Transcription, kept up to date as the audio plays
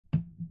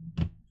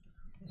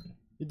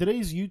In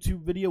today's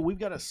YouTube video, we've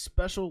got a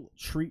special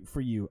treat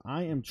for you.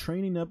 I am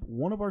training up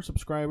one of our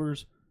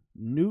subscribers,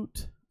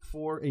 Newt,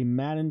 for a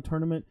Madden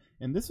tournament,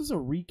 and this is a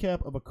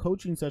recap of a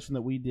coaching session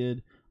that we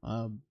did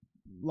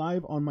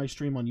live on my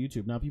stream on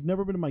YouTube. Now, if you've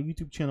never been to my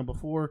YouTube channel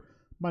before,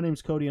 my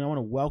name's Cody, and I want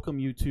to welcome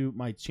you to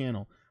my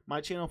channel. My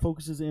channel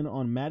focuses in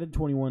on Madden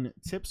 21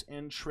 tips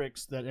and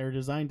tricks that are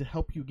designed to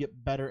help you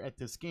get better at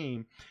this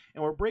game.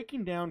 And we're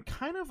breaking down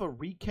kind of a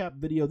recap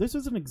video. This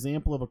is an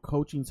example of a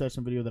coaching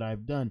session video that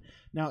I've done.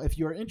 Now, if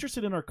you're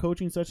interested in our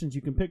coaching sessions,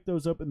 you can pick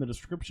those up in the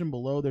description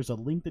below. There's a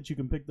link that you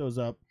can pick those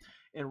up.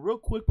 And real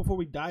quick, before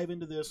we dive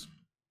into this,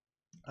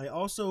 I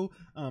also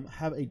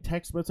have a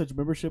text message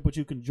membership which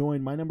you can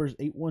join. My number is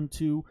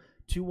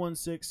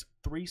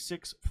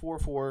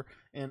 812-216-3644,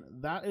 and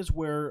that is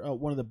where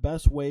one of the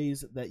best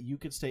ways that you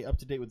can stay up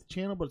to date with the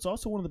channel, but it's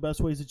also one of the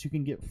best ways that you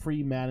can get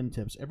free Madden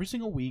tips. Every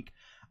single week,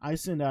 I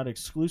send out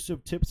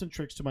exclusive tips and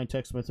tricks to my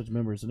text message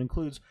members. It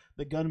includes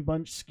the gun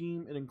bunch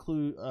scheme. It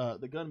includes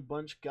the gun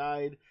bunch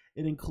guide.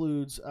 It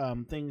includes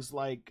things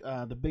like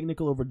the big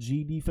nickel over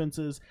G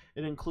defenses.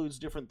 It includes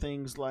different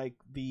things like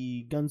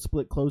the gun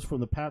split close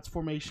from the Pats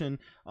formation,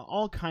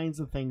 all kinds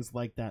of things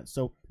like that.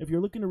 So if you're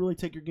looking to really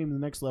take your game to the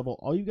next level,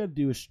 all you got to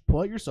do is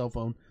pull out your cell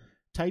phone,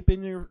 type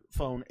in your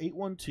phone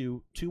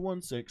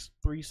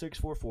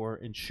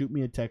 812-216-3644, and shoot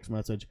me a text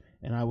message,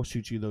 and I will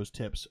shoot you those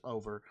tips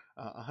over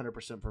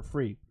 100% for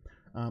free.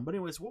 But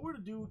anyways, what we're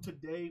going to do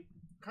today,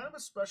 kind of a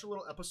special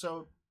little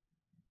episode.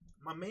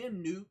 My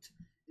man Newt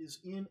is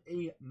in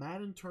a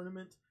Madden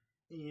tournament,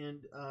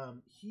 and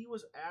he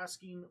was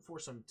asking for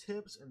some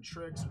tips and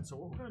tricks. And so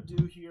what we're going to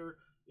do here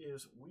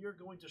is we are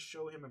going to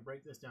show him and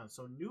break this down.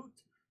 So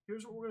Newt,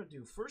 here's what we're going to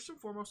do. First and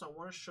foremost, I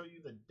want to show you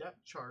the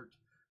depth chart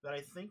that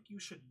I think you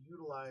should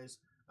utilize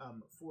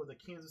for the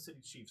Kansas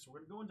City Chiefs. So we're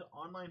going to go into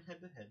online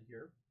head-to-head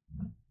here.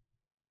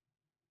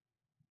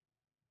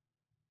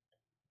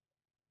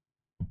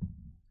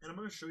 And I'm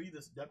going to show you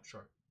this depth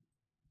chart.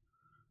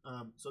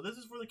 So this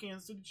is for the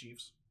Kansas City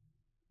Chiefs.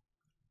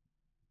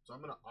 So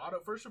I'm going to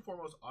first and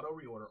foremost, auto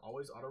reorder,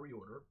 always auto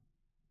reorder.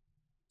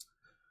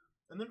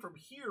 And then from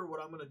here, what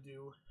I'm going to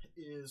do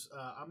is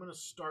I'm going to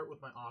start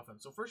with my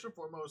offense. So first and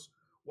foremost,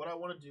 what I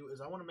want to do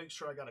is I want to make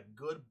sure I got a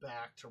good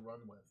back to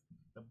run with.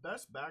 The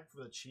best back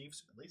for the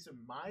Chiefs, at least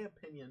in my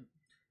opinion,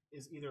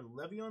 is either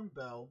Le'Veon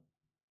Bell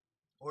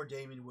or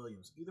Damian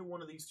Williams. Either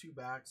one of these two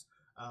backs.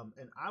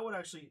 And I would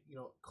actually,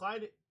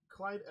 Clyde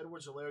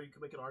Edwards-Helaire, you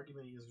could make an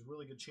argument he has a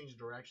really good change of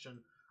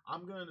direction.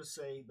 I'm going to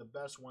say the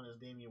best one is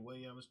Damian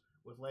Williams,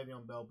 with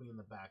Le'Veon Bell being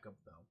the backup,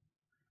 though.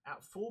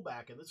 At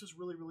fullback, and this is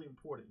really, really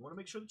important, you want to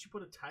make sure that you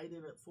put a tight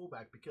end at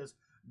fullback because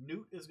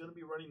Newt is going to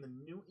be running the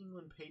New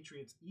England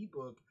Patriots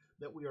ebook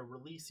that we are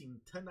releasing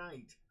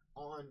tonight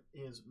on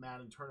his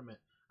Madden tournament.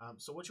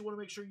 So what you want to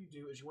make sure you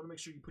do is you want to make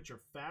sure you put your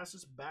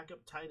fastest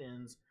backup tight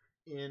ends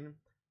in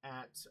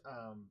at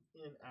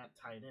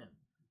tight end.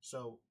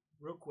 So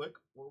real quick,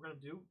 what we're going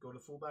to do, go to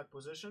fullback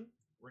position,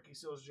 Ricky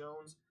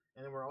Seals-Jones,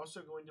 and then we're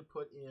also going to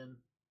put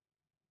in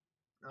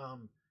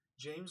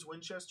James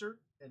Winchester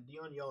and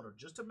Deon Yelder,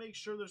 just to make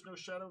sure there's no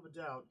shadow of a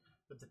doubt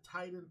that the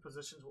tight end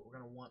position is what we're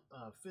going to want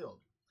filled.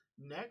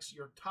 Next,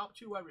 your top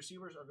two wide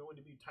receivers are going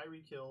to be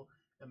Tyreek Hill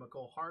and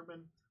McCole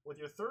Hardman, with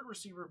your third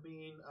receiver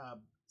being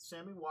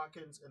Sammy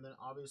Watkins, and then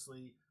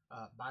obviously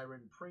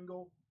Byron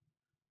Pringle.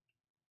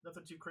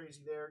 Nothing too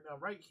crazy there. Now,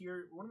 right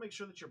here, we want to make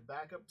sure that your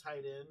backup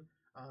tight end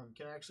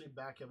can actually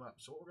back him up.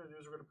 So what we're going to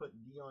do is we're going to put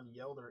Deon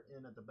Yelder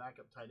in at the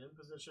backup tight end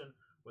position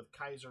with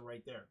Kaiser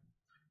right there.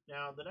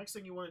 Now, the next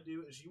thing you want to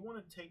do is you want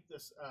to take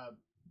this,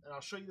 and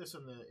I'll show you this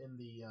in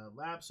the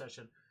lab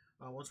session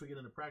once we get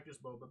into practice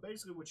mode. But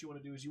basically, what you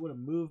want to do is you want to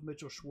move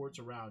Mitchell Schwartz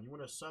around. You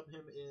want to sub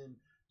him in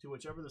to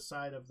whichever the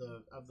side of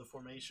the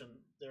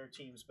formation their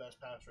team's best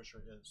pass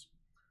rusher is.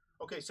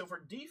 Okay, so for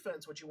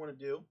defense, what you want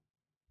to do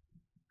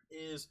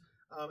is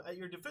at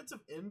your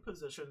defensive end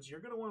positions,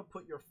 you're going to want to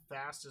put your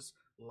fastest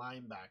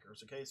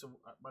linebackers. Okay, so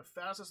my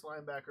fastest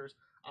linebackers,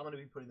 I'm going to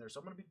be putting there. So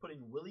I'm going to be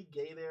putting Willie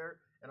Gay there,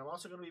 and I'm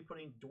also going to be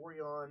putting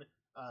Dorian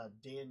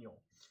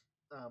Daniel.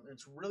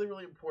 It's really,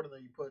 really important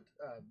that you put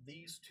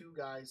these two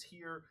guys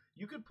here.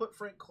 You could put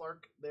Frank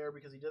Clark there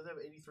because he does have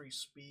 83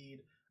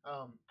 speed.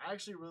 I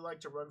actually really like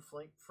to run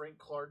Frank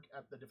Clark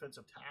at the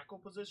defensive tackle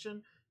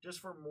position just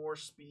for more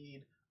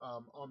speed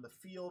on the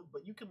field,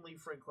 but you can leave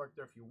Frank Clark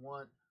there if you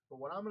want. But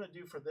what I'm going to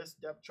do for this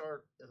depth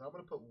chart is I'm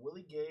going to put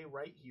Willie Gay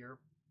right here.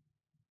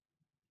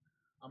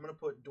 I'm going to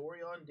put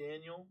Dorian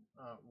Daniel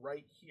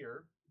right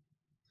here.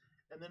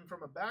 And then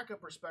from a backup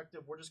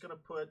perspective, we're just going to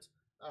put,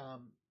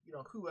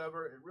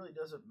 whoever. It really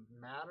doesn't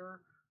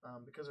matter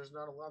because there's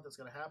not a lot that's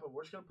going to happen.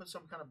 We're just going to put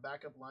some kind of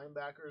backup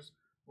linebackers.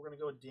 We're going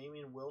to go with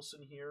Damian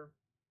Wilson here.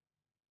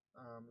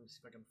 Let me see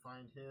if I can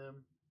find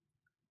him.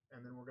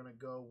 And then we're going to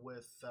go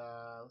with,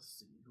 let's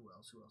see, who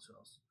else?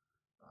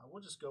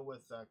 We'll just go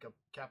with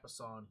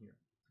Capasson here.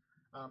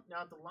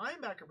 Now, at the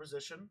linebacker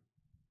position,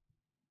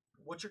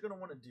 what you're going to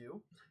want to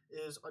do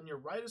is on your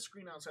right of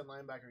screen outside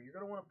linebacker, you're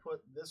going to want to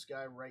put this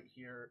guy right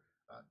here,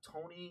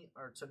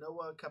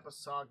 Tanoa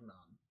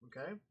Capasognon,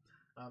 okay?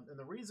 And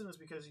the reason is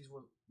because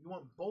you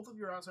want both of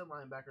your outside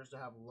linebackers to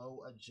have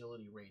low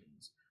agility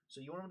ratings. So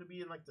you want them to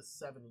be in like the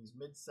 70s,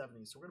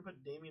 mid-70s. So we're going to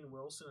put Damian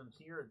Wilson in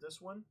here at this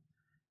one.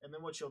 And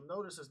then what you'll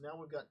notice is now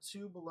we've got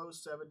 2 below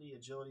 70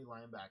 agility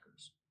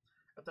linebackers.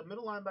 At the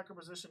middle linebacker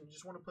position, you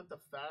just want to put the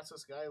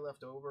fastest guy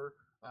left over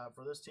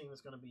for this team.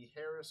 It's going to be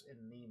Harris and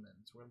Neiman.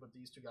 So we're going to put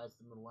these 2 guys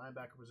in the middle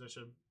linebacker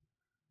position.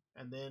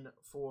 And then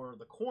for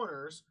the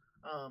corners,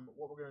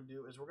 what we're going to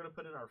do is we're going to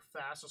put in our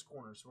fastest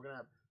corners. So we're going to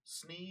have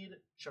Snead,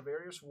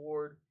 Charvarius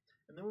Ward,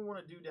 and then we want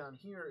to do down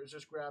here is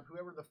just grab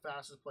whoever the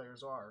fastest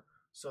players are.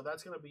 So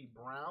that's going to be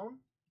Brown,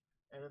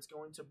 and it's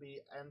going to be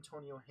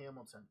Antonio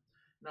Hamilton.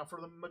 Now,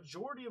 for the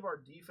majority of our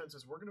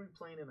defenses, we're going to be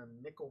playing in a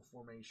nickel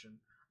formation.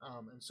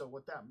 And so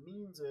what that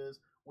means is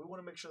we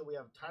want to make sure that we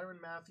have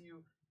Tyrann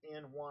Mathieu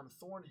and Juan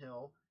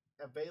Thornhill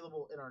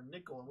available in our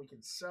nickel, and we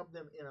can sub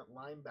them in at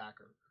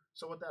linebacker.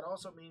 So what that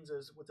also means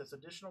is with this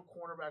additional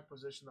cornerback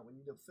position that we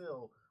need to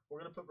fill, we're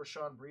going to put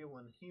Rashawn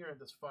Breeland here at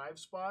this 5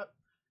 spot.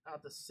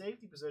 At the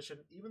safety position,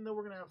 even though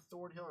we're going to have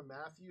Thornhill and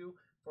Mathieu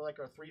for like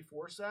our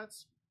 3-4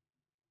 sets,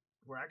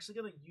 we're actually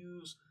going to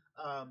use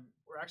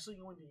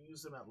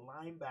them at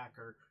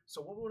linebacker.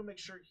 So what we want to make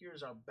sure here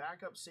is our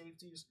backup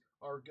safeties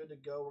are good to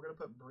go. We're going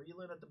to put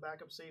Breeland at the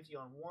backup safety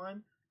on one,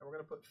 and we're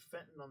going to put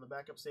Fenton on the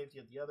backup safety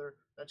at the other.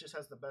 That just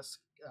has the best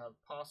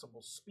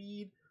possible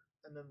speed.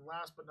 And then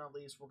last but not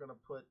least, we're going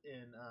to put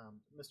in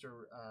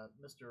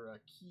Mr.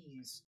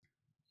 Keys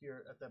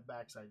here at that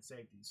backside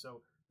safety.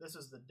 So this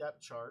is the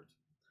depth chart.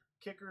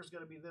 Kicker is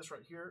going to be this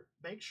right here.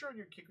 Make sure on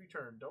your kick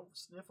return, don't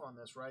sniff on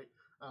this, right?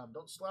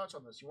 Don't slouch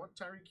on this. You want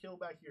Tyreek Hill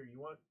back here. You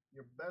want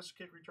your best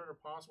kick returner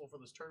possible for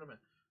this tournament.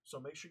 So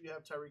make sure you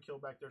have Tyreek Hill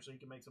back there so he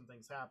can make some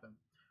things happen.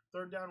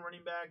 Third down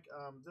running back.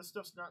 This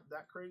stuff's not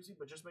that crazy,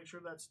 but just make sure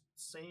that's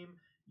same.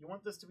 You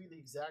want this to be the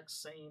exact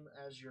same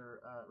as your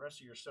rest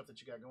of your stuff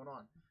that you got going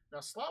on. Now,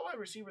 slot wide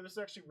receiver, this is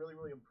actually really,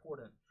 really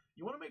important.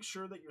 You want to make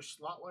sure that your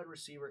slot wide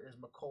receiver is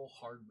Mecole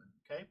Hardman,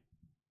 okay?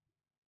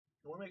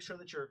 You want to make sure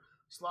that your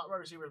slot wide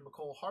receiver is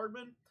Mecole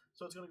Hardman.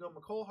 So it's going to go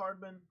Mecole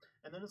Hardman,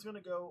 and then it's going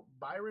to go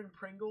Byron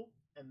Pringle,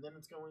 and then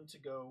it's going to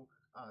go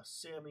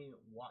Sammy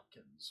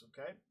Watkins,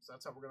 okay? So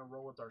that's how we're going to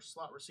roll with our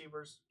slot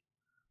receivers.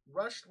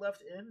 Rush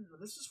left in.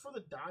 This is for the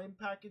dime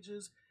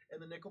packages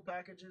and the nickel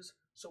packages.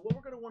 So what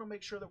we're going to want to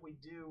make sure that we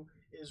do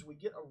is we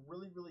get a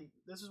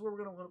this is where we're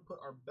going to want to put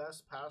our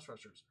best pass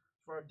rushers.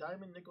 For our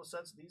diamond nickel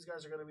sets, these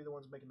guys are going to be the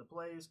ones making the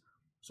plays.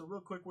 So real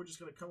quick, we're just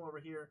going to come over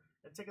here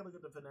and take a look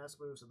at the finesse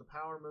moves and the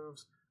power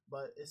moves.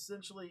 But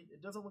essentially,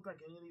 it doesn't look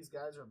like any of these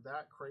guys are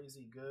that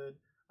crazy good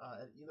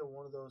at either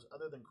one of those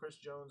other than Chris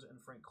Jones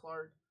and Frank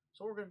Clark.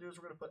 So what we're going to do is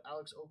we're going to put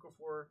Alex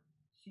Okafor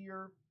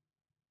here.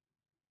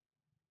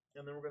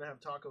 And then we're going to have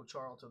Taco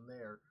Charlton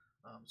there.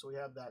 So we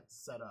have that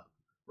set up.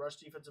 Rush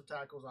defensive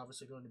tackle is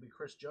obviously going to be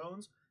Chris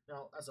Jones.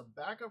 Now, as a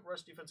backup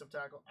rush defensive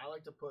tackle, I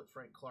like to put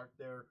Frank Clark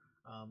there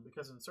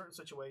because in certain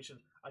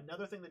situations,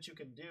 another thing that you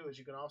can do is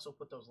you can also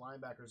put those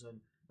linebackers in,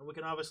 and we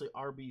can obviously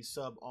RB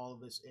sub all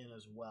of this in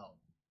as well.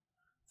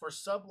 For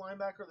sub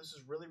linebacker, this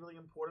is really, really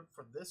important.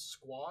 For this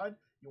squad,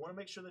 you want to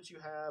make sure that you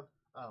have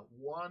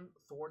Juan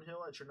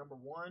Thornhill at your number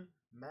 1.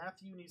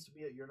 Matthew needs to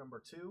be at your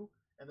number 2.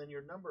 And then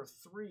your number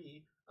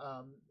 3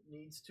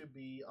 needs to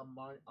be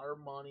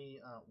Armani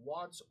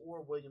Watts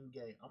or William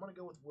Gay. I'm going to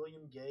go with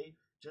William Gay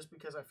just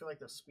because I feel like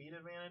the speed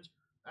advantage.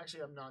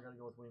 Actually, I'm not going to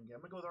go with William Gay.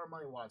 I'm going to go with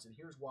Armani Watts, and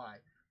here's why.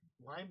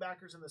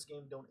 Linebackers in this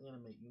game don't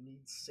animate. You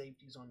need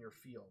safeties on your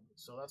field.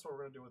 So that's what we're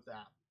going to do with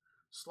that.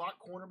 Slot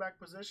cornerback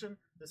position.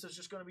 This is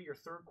just going to be your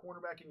 3rd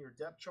cornerback in your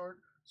depth chart.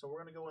 So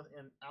we're going to go with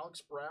an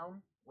Alex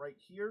Brown right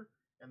here.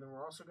 And then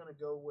we're also going to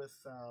go with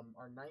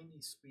our 90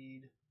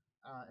 speed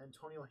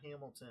Antonio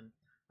Hamilton.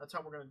 That's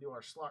how we're going to do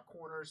our slot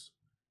corners,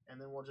 and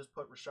then we'll just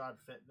put Rashad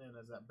Fenton in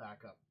as that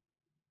backup.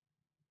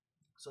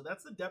 So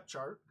that's the depth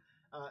chart.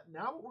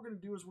 Now what we're going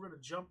to do is we're going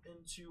to jump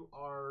into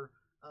our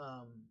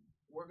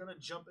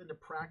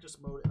practice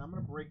mode, and I'm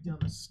going to break down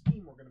the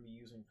scheme we're going to be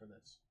using for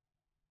this.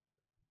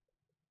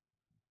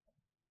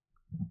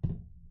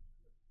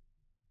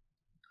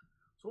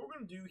 So what we're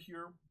going to do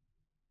here,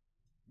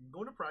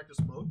 go into practice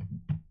mode,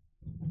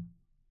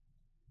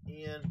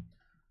 and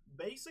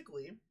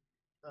basically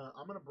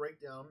I'm going to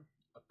break down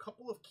a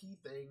couple of key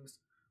things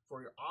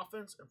for your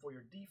offense and for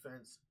your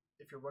defense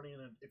if you're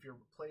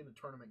playing a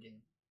tournament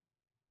game.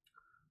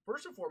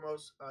 First and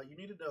foremost, you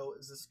need to know,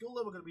 is the skill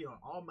level going to be on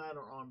all Madden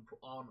or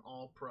on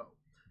all pro?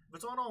 If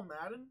it's on all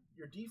Madden,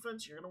 your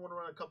defense, you're going to want to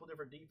run a couple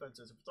different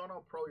defenses. If it's on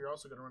all pro, you're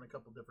also going to run a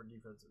couple different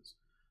defenses.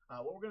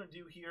 What we're going to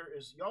do here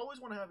is you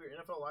always want to have your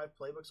NFL Live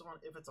playbooks on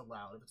if it's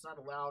allowed. If it's not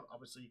allowed,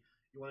 obviously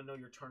you want to know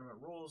your tournament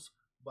rules,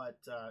 but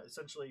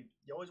essentially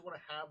you always want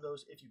to have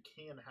those if you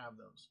can have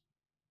those.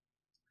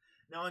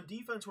 Now on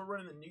defense, we're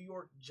running the New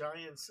York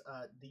Giants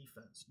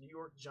defense. New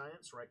York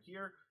Giants right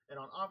here. And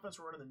on offense,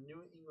 we're running the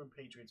New England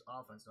Patriots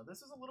offense. Now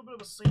this is a little bit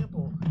of a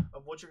sample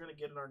of what you're going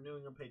to get in our New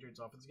England Patriots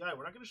offense guide.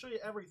 We're not going to show you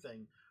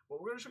everything, but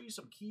we're going to show you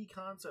some key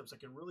concepts that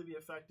can really be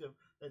effective,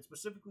 and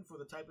specifically for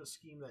the type of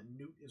scheme that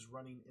Newt is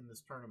running in this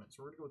tournament.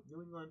 So we're going to go with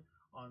New England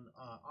on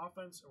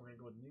offense, and we're going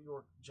to go with New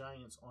York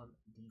Giants on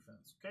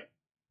defense. Okay.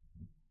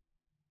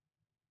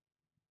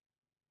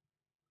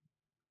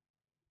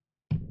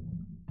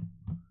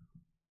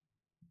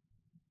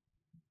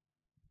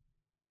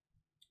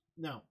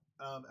 Now,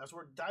 as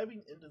we're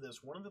diving into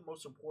this, one of the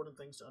most important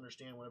things to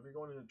understand whenever you're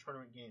going into a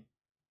tournament game,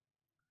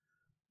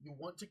 you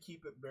want to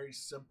keep it very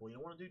simple. You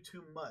don't want to do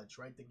too much,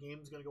 right? The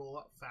game's going to go a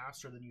lot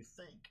faster than you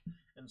think.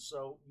 And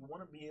so you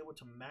want to be able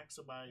to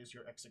maximize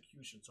your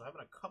execution. So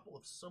having a couple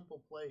of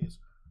simple plays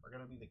are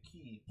going to be the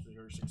key to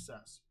your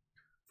success.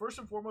 First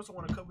and foremost, I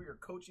want to cover your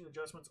coaching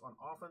adjustments on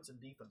offense and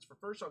defense.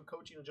 First, on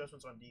coaching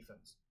adjustments on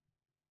defense.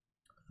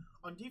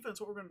 On defense,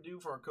 what we're going to do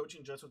for our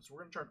coaching adjustments, we're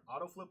going to turn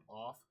auto flip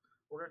off.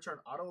 We're going to turn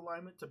auto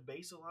alignment to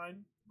base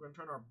align. We're going to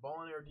turn our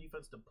ball and air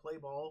defense to play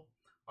ball.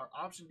 Our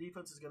option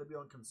defense is going to be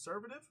on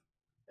conservative.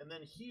 And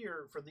then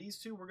here, for these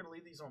two, we're going to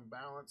leave these on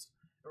balance.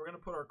 And we're going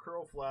to put our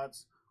curl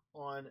flats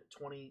on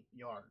 20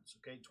 yards.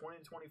 Okay, 20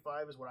 to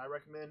 25 is what I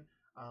recommend.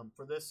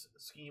 For this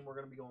scheme, we're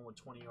going to be going with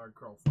 20-yard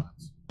curl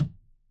flats.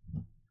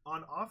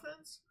 On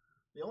offense,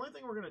 the only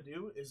thing we're going to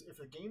do is if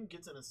the game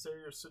gets in a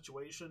serious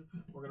situation,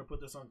 we're going to put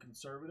this on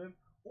conservative.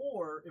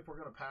 Or if we're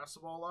going to pass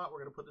the ball a lot, we're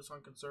going to put this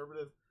on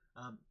conservative.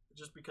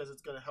 Just because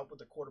it's going to help with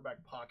the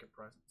quarterback pocket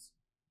presence.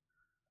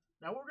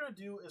 Now what we're going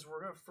to do is we're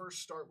going to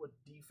first start with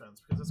defense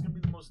because that's going to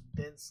be the most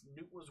dense.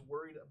 Newt was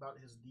worried about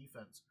his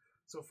defense.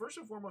 So first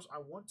and foremost, I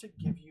want to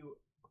give you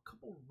a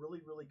couple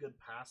really, really good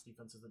pass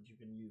defenses that you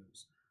can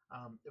use.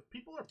 If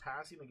people are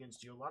passing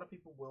against you, a lot of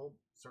people will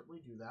certainly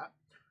do that.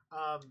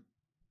 I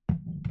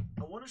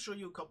want to show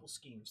you a couple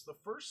schemes. The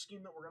first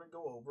scheme that we're going to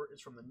go over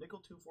is from the nickel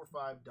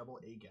 2-4-5 double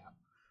A gap.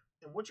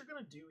 And what you're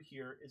going to do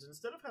here is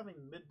instead of having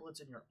mid blitz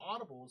in your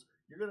audibles,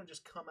 you're going to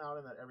just come out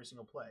in that every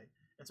single play.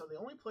 And so the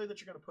only play that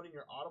you're going to put in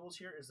your audibles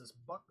here is this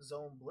buck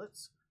zone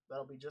blitz.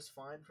 That'll be just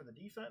fine for the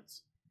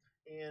defense.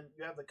 And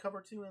you have the cover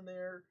 2 in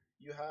there.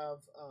 You have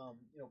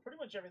pretty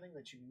much everything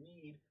that you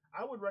need.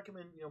 I would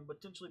recommend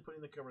potentially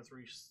putting the cover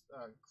 3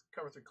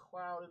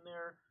 cloud in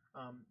there.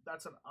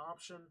 That's an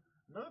option.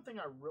 Another thing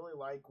I really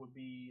like would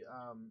be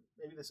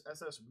maybe this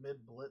SS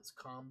mid blitz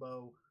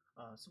combo,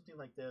 something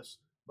like this.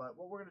 But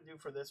what we're going to do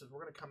for this is we're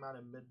going to come out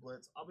in mid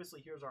blitz.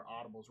 Obviously, here's our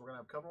audibles. We're going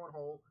to have cover 1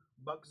 hole,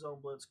 buck zone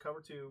blitz, cover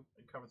 2,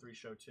 and cover 3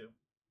 show 2.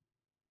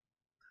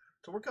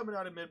 So we're coming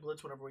out in mid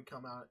blitz whenever we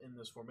come out in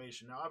this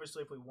formation. Now,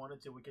 obviously, if we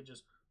wanted to, we could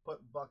just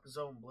put buck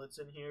zone blitz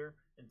in here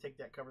and take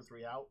that cover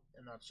 3 out,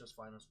 and that's just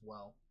fine as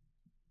well.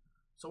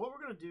 So what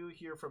we're going to do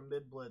here from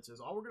mid blitz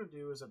is all we're going to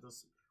do is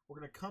we're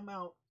going to come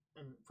out,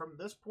 and from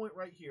this point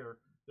right here,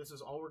 this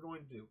is all we're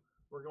going to do.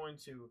 We're going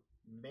to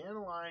man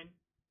align,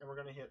 and we're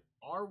going to hit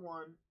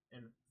R1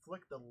 and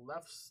flick the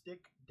left stick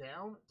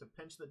down to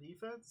pinch the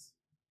defense.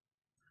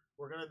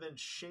 We're going to then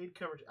shade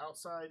coverage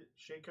outside,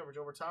 shade coverage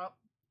over top.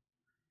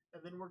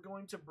 And then we're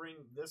going to bring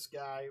this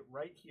guy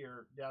right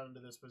here down into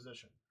this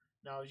position.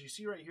 Now, as you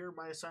see right here,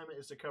 my assignment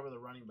is to cover the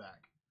running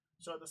back.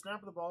 So at the snap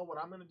of the ball, what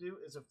I'm going to do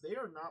is if they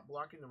are not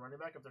blocking the running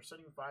back, if they're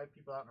sending 5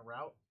 people out in a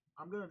route,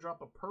 I'm going to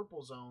drop a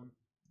purple zone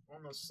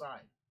on the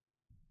side.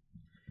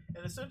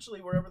 And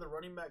essentially, wherever the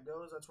running back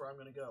goes, that's where I'm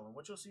going to go. And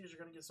what you'll see is you're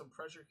going to get some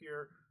pressure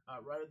here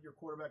right at your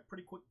quarterback,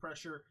 pretty quick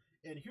pressure.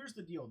 And here's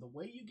the deal. The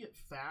way you get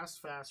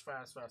fast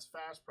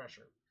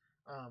pressure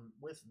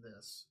with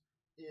this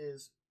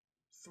is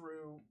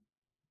through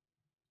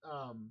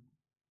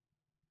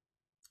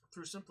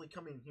simply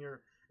coming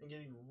here and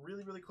getting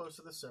really, really close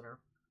to the center.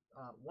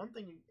 One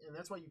thing, and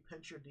that's why you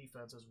pinch your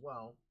defense as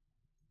well.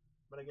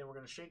 But again, we're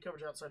going to shade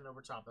coverage outside and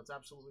over top. That's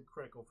absolutely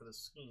critical for this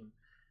scheme.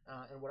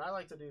 And what I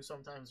like to do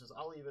sometimes is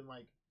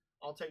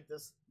I'll take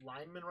this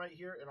lineman right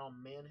here and I'll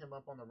man him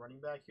up on the running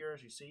back here,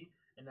 as you see.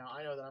 And now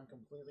I know that I'm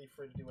completely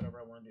free to do whatever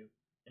I want to do.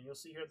 And you'll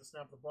see here at the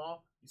snap of the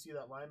ball, you see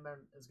that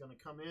lineman is going to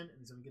come in and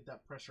he's going to get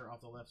that pressure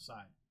off the left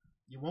side.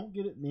 You won't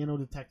get it nano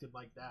detected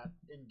like that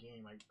in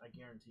game, I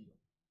guarantee you.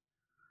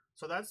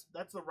 So that's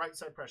the right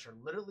side pressure.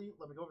 Literally,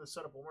 let me go over the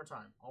setup one more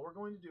time. All we're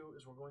going to do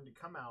is we're going to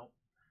come out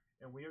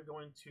and we are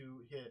going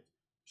to hit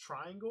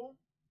triangle,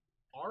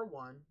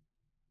 R1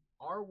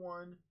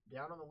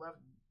 down on the left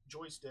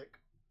joystick,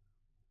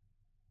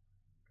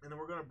 and then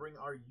we're going to bring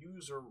our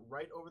user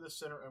right over the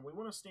center, and we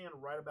want to stand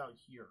right about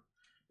here.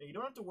 Now, you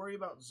don't have to worry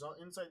about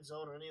inside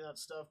zone or any of that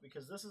stuff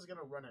because this is going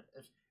to run it.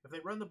 If they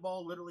run the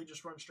ball, literally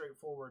just run straight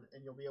forward,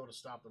 and you'll be able to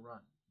stop the run.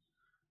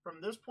 From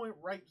this point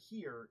right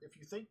here, if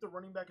you think the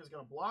running back is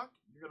going to block,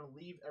 you're going to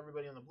leave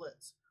everybody on the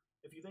blitz.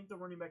 If you think the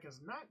running back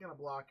is not going to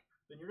block,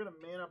 then you're going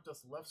to man up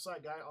this left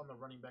side guy on the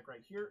running back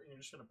right here, and you're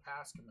just going to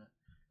pass commit.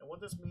 And what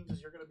this means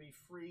is you're going to be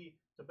free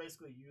to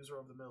basically user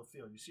over the middle of the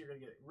field. You see you're going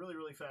to get really,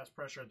 really fast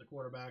pressure at the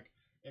quarterback,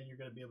 and you're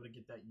going to be able to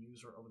get that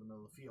user over the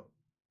middle of the field.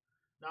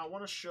 Now I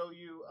want to show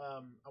you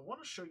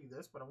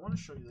this, but I want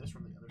to show you this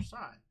from the other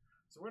side.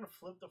 So we're going to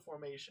flip the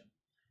formation.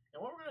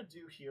 And what we're going to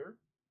do here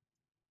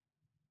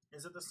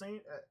is at the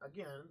same,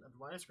 again, at the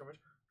line of scrimmage,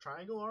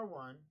 triangle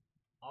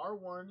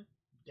R1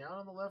 down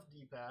on the left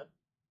D-pad.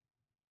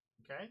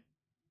 Okay?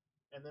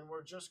 And then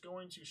we're just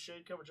going to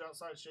shade coverage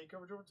outside, shade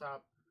coverage over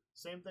top.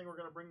 Same thing, we're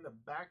going to bring the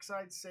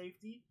backside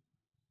safety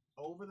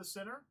over the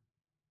center.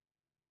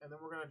 And then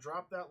we're going to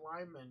drop that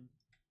lineman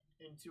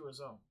into a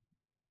zone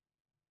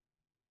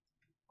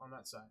on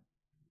that side.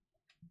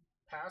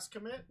 Pass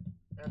commit,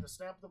 and to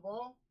snap the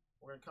ball,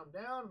 we're going to come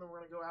down, and then we're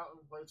going to go out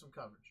and play some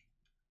coverage.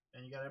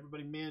 And you got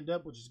everybody manned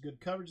up, which is good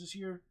coverage this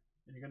year,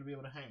 and you're going to be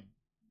able to hang.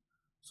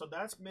 So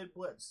that's mid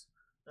blitz.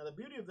 Now the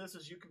beauty of this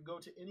is you can go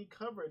to any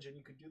coverage and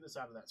you could do this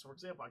out of that. So for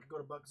example, I could go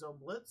to buck zone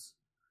blitz,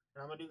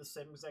 and I'm going to do the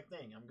same exact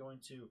thing.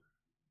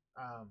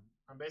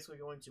 I'm basically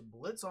going to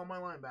blitz all my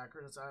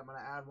linebackers. I'm going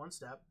to add one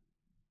step.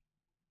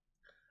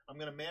 I'm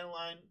going to man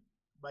align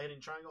by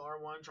hitting triangle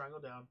R1, triangle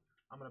down.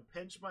 I'm going to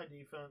pinch my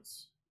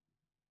defense.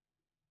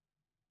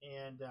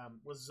 And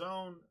with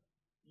zone,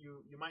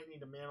 you might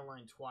need to man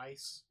align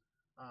twice.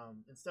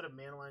 Instead of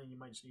man aligning, you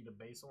might just need a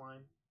base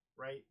align,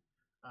 right?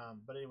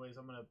 But anyways,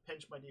 I'm going to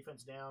pinch my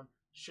defense down,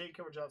 shade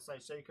coverage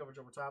outside, shade coverage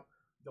over top.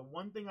 The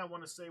one thing I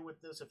want to say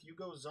with this, if you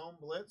go zone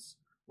blitz,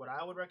 what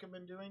I would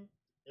recommend doing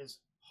is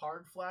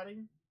hard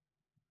flatting.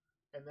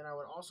 And then I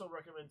would also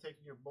recommend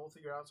taking both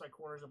of your outside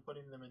corners and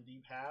putting them in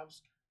deep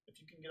halves. If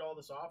you can get all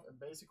this off, and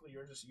basically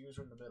you're just a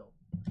user in the middle.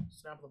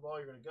 Snap of the ball,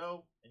 you're going to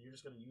go, and you're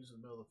just going to use in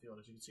the middle of the field.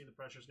 As you can see, the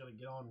pressure is going to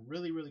get on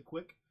really, really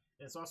quick.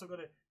 And it's also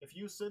going to, if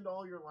you send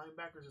all your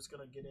linebackers, it's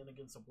going to get in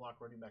against the block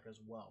running back as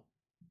well.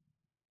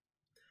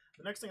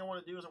 The next thing I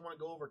want to do is I want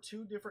to go over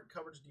two different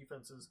coverage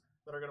defenses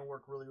that are going to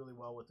work really, really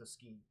well with this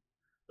scheme.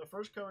 The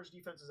first coverage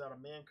defense is out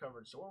of man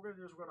coverage. So what we're going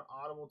to do is we're going to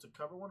audible to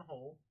cover one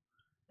hole,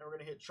 and we're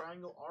going to hit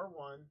triangle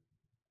R1,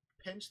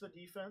 pinch the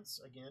defense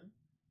again,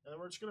 and then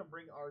we're just going to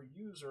bring our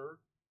user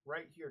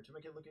right here to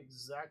make it look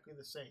exactly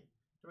the same,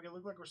 to make it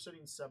look like we're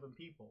sitting 7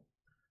 people.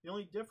 The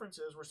only difference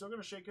is we're still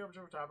going to shade coverage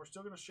over top. We're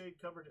still going to shade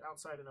coverage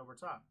outside and over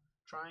top.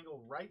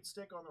 Triangle right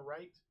stick on the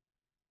right,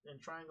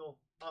 and triangle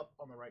up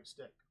on the right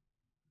stick.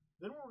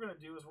 Then what we're going to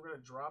do is we're going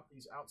to drop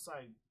these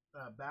outside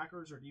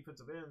backers or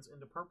defensive ends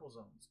into purple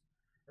zones.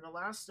 And the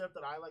last step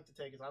that I like to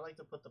take is I like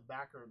to put the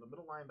backer, the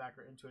middle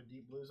linebacker, into a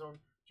deep blue zone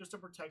just to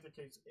protect in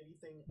case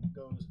anything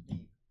goes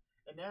deep.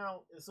 And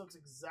now this looks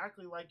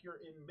exactly like you're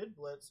in mid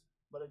blitz,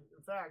 but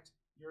in fact,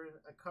 you're in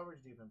a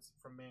coverage defense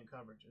from man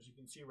coverage. As you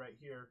can see right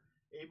here,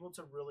 able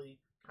to really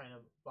kind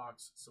of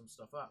box some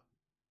stuff up.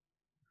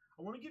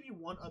 I want to give you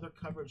one other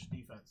coverage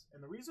defense.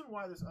 And the reason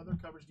why this other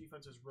coverage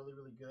defense is really,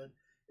 really good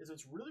is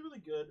it's really, really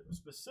good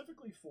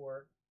specifically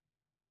for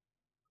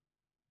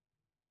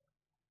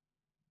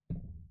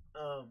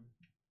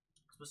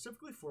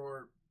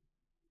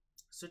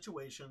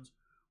situations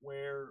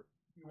where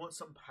you want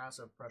some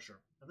passive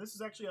pressure. And this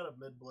is actually out of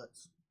mid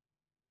blitz.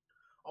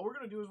 All we're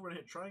going to do is we're going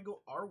to hit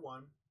triangle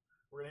R1.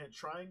 We're going to hit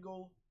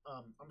triangle,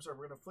 we're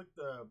going to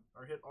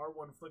hit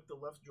R1, flick the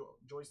left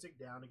joystick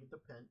down to get the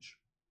pinch.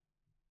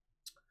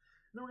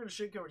 And then we're going to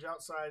shade coverage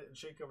outside and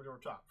shade coverage over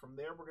top. From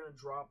there, we're going to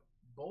drop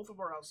both of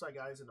our outside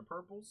guys into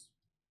purples.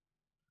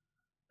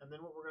 And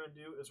then what we're going to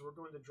do is we're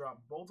going to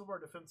drop both of our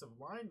defensive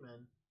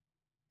linemen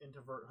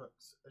into vert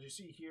hooks. As you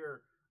see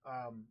here,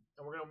 and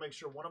we're going to make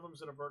sure one of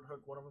them's in a vert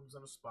hook, one of them's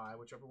in a spy,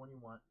 whichever one you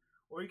want.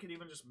 Or you can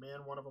even just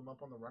man one of them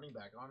up on the running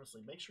back,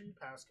 honestly. Make sure you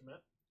pass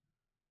commit.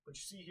 But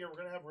you see here, we're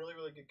going to have really,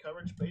 really good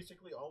coverage.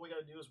 Basically, all we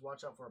got to do is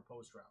watch out for a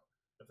post route.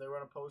 If they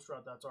run a post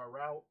route, that's our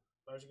route.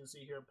 But as you can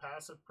see here,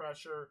 passive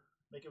pressure,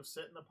 make him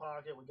sit in the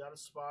pocket. We got a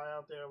spy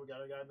out there. We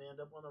got a guy manned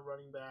up on the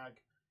running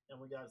back, and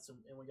we got 2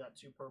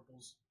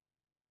 purples,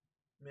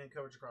 man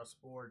coverage across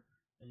the board.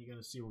 And you're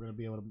going to see we're going to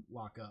be able to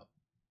lock up.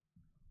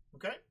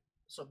 Okay,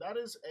 so that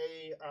is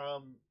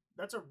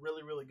that's a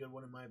really, really good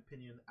one in my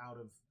opinion out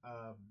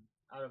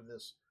of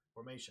this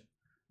formation.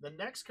 The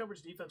next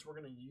coverage defense we're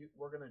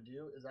gonna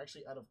do is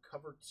actually out of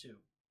cover 2.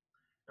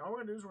 Now all we're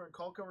gonna do is we're gonna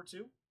call cover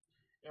 2,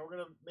 and we're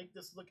gonna make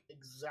this look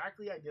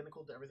exactly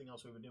identical to everything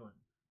else we've been doing.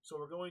 So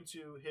we're going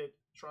to hit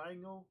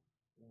triangle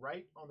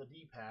right on the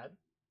D-pad,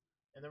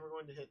 and then we're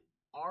going to hit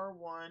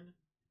R1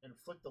 and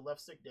flick the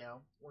left stick down.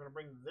 We're gonna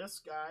bring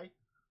this guy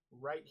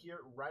right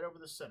here, right over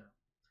the center.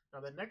 Now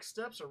the next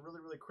steps are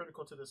really, really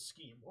critical to this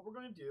scheme. What we're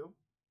going to do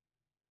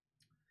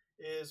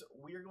is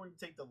we are going to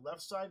take the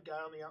left side guy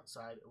on the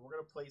outside, and we're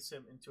going to place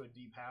him into a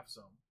deep half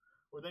zone.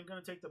 We're then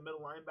going to take the middle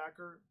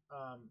linebacker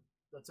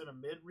that's in a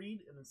mid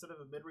read, and instead of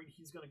a mid read,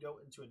 he's going to go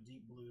into a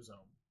deep blue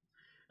zone.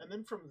 And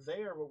then from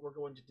there, what we're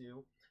going to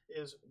do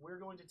is we're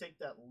going to take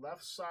that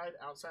left side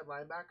outside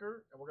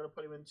linebacker, and we're going to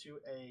put him into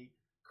a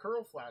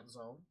curl flat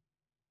zone.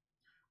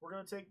 We're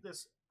going to take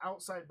this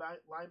outside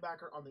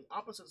linebacker on the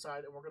opposite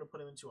side, and we're going to put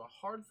him into a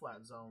hard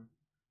flat zone.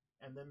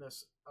 And then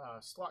this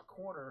slot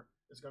corner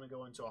is going to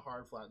go into a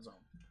hard flat zone.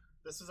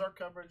 This is our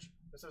coverage.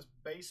 This is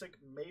basic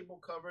Mabel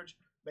coverage.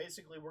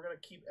 Basically, we're going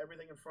to keep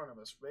everything in front of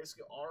us.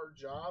 Basically, our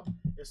job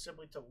is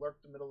simply to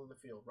lurk the middle of the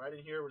field. Right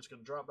in here, we're just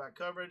going to drop back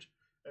coverage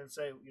and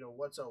say,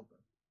 what's open.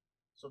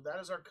 So that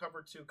is our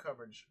cover 2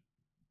 coverage.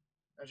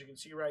 As you can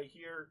see right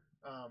here,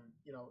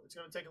 it's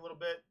going to take a little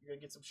bit. You're going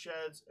to get some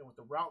sheds. And with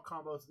the route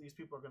combos these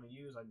people are going to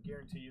use, I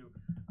guarantee you,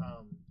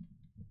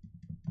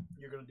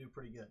 you're going to do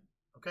pretty good.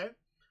 Okay,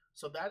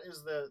 so that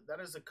is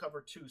the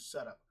cover 2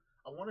 setup.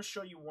 I want to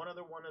show you one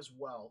other one as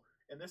well,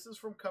 and this is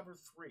from cover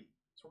 3.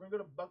 So we're gonna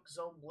go to buck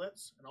zone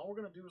blitz, and all we're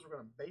gonna do is we're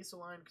gonna base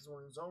align because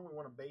we're in zone. We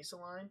want to base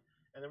align,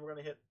 and then we're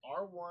gonna hit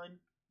R1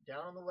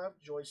 down on the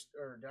left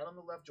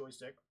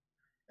joystick,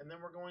 and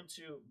then we're going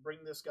to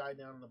bring this guy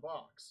down in the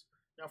box.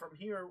 Now from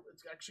here,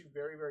 it's actually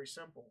very, very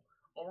simple.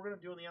 All we're going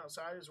to do on the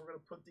outside is we're going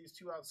to put these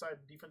 2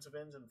 outside defensive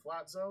ends in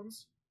flat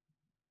zones,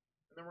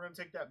 and then we're going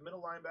to take that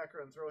middle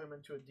linebacker and throw him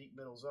into a deep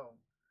middle zone.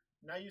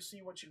 Now you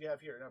see what you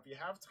have here. Now if you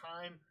have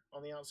time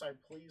on the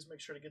outside, please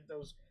make sure to get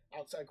those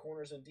outside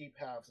corners and deep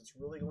halves. It's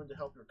really going to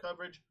help your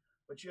coverage,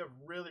 but you have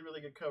really,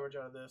 really good coverage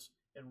out of this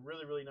and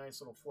really, really nice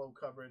little flow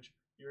coverage.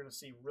 You're going to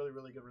see really,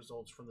 really good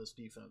results from this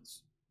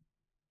defense.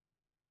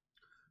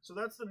 So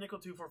that's the nickel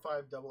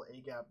 2-4-5 double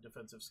A gap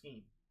defensive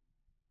scheme.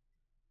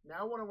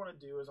 Now what I want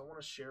to do is I want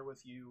to share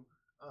with you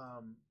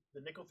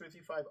the nickel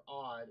 3-3-5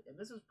 odd, and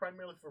this is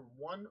primarily for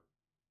one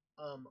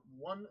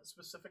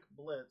specific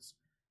blitz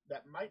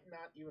that might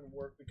not even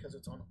work because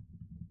it's on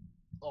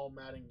all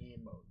Madden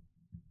game mode.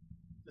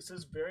 This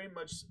is very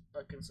much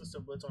a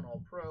consistent blitz on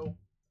all pro.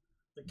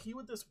 The key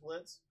with this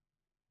blitz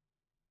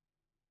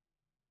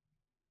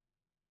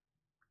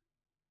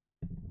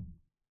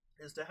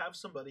is to have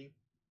somebody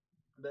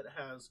that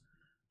has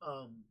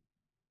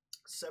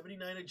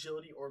 79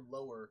 agility or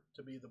lower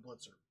to be the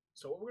blitzer.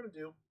 So what we're going to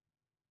do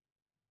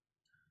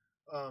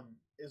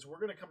is we're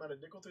going to come out of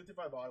nickel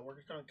 3-5 odd. We're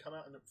going to come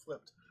out and it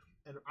flipped.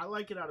 And I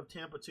like it out of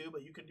Tampa too,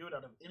 but you can do it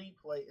out of any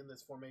play in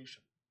this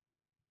formation.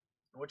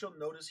 And what you'll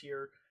notice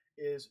here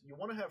is you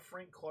want to have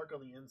Frank Clark on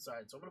the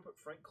inside. So I'm going to put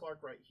Frank Clark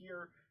right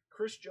here.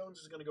 Chris Jones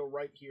is going to go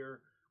right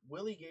here.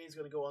 Willie Gay is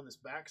going to go on this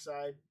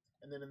backside.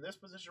 And then in this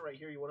position right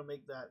here, you want to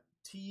make that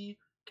T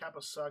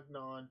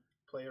Capasagnon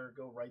player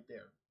go right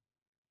there.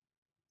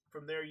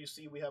 From there, you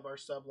see we have our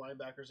sub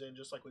linebackers in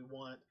just like we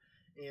want.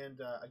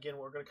 And again,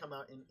 we're going to come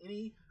out in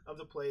any of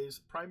the plays.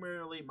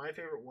 Primarily, my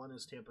favorite one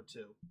is Tampa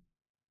 2.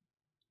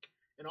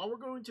 And all we're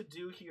going to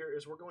do here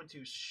is we're going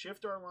to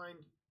shift our line.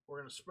 We're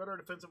going to spread our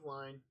defensive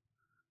line,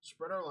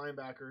 spread our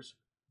linebackers,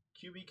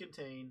 QB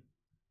contain.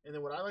 And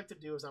then what I like to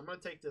do is I'm going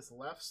to take this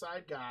left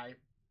side guy,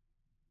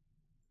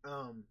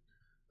 Armani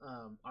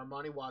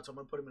Watts. I'm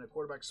going to put him in a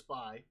quarterback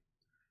spy.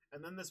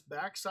 And then this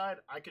backside,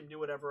 I can do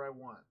whatever I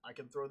want. I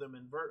can throw them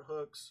in vert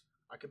hooks.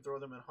 I can throw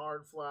them in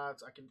hard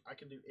flats. I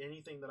can do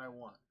anything that I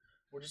want.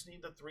 We just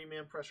need the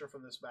 3-man pressure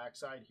from this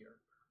backside here.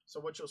 So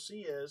what you'll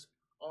see is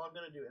all I'm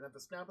going to do, and at the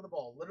snap of the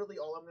ball, literally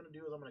all I'm going to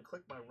do is I'm going to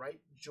click my right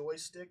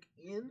joystick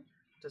in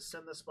to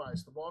send the spy.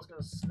 So the ball's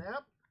going to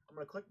snap. I'm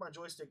going to click my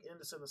joystick in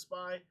to send the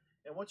spy.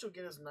 And what you'll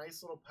get is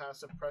nice little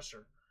passive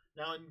pressure.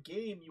 Now in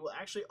game, you will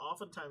actually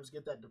oftentimes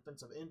get that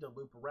defensive end to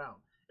loop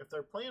around. If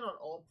they're playing on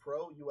all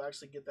pro, you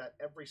actually get that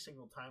every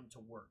single time to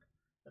work.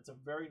 That's a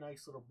very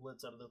nice little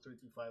blitz out of the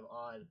 3-3-5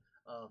 odd.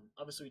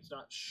 Obviously, it's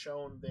not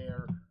shown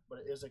there, but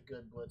it is a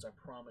good blitz, I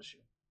promise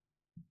you.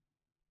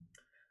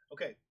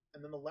 Okay,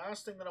 and then the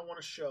last thing that I want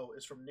to show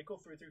is from nickel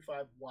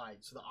 3-3-5 wide.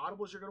 So the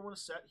audibles you're going to want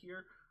to set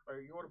here are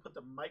you want to put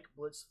the Mike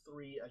Blitz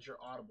 3 as your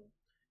audible.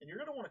 And you're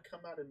going to want to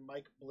come out in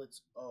Mike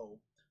Blitz O.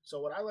 So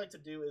what I like to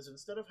do is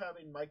instead of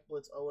having Mike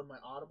Blitz O in my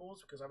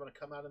audibles, because I'm going to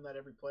come out in that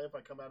every play if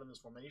I come out in this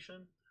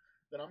formation,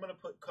 then I'm going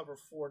to put cover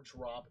 4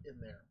 drop in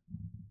there.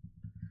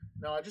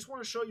 Now, I just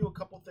want to show you a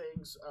couple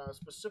things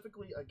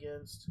specifically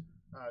against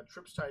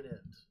trips tight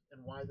end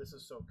and why this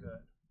is so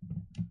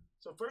good.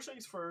 So first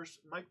things first,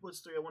 Mike Blitz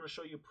 3, I want to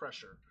show you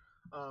pressure.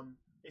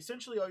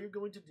 Essentially, all you're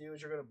going to do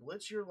is you're going to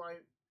blitz your line.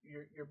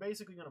 You're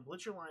basically going to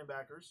blitz your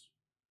linebackers.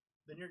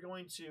 Then you're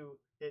going to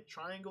hit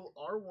triangle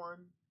R1,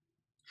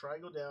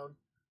 triangle down,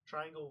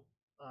 triangle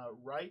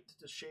right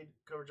to shade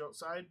coverage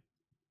outside,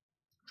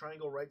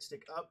 triangle right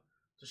stick up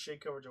to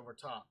shade coverage over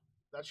top.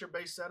 That's your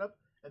base setup.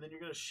 And then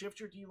you're going to shift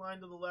your D-line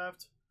to the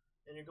left,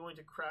 and you're going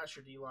to crash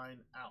your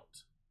D-line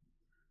out.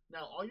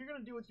 Now, all you're going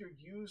to do with your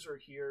user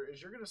here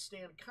is you're going to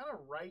stand kind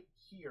of right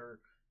here.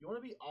 You want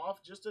to be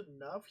off just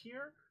enough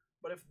here,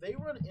 but if they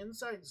run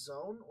inside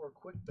zone or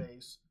quick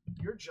base,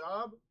 your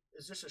job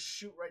is just to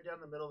shoot right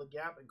down the middle of the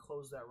gap and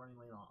close that running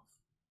lane off.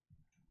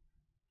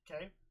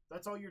 Okay?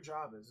 That's all your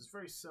job is. It's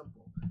very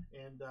simple.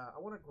 And I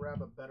want to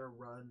grab a better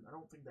run. I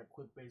don't think that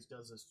quick base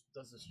does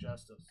this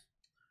justice.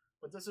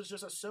 But this is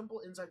just a simple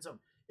inside zone.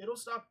 It'll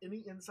stop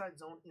any inside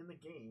zone in the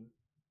game.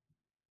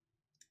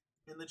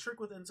 And the trick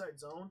with inside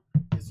zone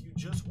is you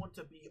just want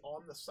to be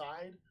on the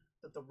side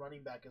that the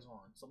running back is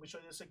on. So let me show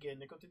you this again.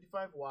 Nickel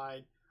 55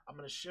 wide. I'm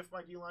going to shift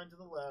my D-line to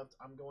the left.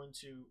 I'm going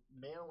to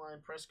man align,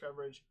 press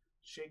coverage,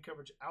 shade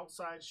coverage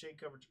outside, shade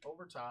coverage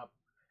over top.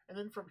 And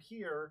then from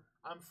here,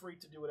 I'm free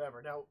to do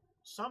whatever. Now,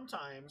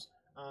 sometimes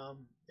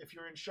if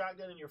you're in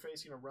shotgun and you're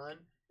facing a run,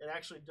 it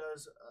actually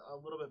does a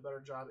little bit better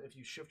job if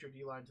you shift your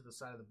D-line to the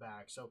side of the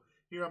back. So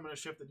here I'm going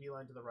to shift the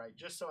D-line to the right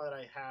just so that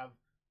I have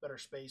better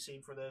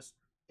spacing for this.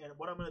 And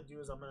what I'm going to do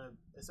is I'm going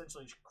to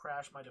essentially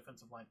crash my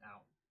defensive line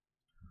out.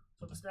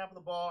 So at the snap of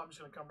the ball, I'm just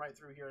going to come right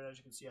through here, and as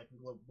you can see, I can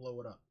blow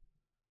it up.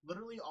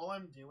 Literally all I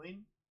am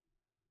doing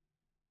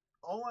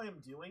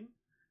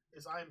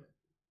is I'm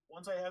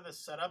once I have this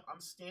set up,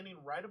 I'm standing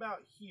right about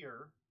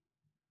here,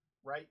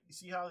 right? You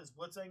see how his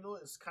blitz angle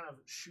is kind of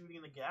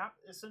shooting the gap,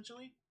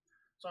 essentially?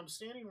 So I'm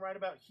standing right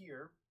about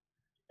here,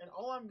 and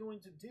all I'm going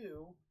to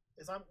do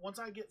is once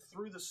I get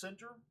through the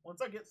center,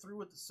 once I get through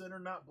with the center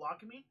not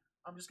blocking me,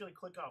 I'm just going to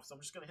click off. So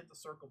I'm just going to hit the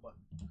circle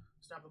button.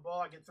 Snap the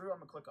ball, I get through, I'm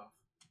going to click off.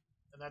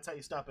 And that's how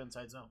you stop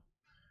inside zone.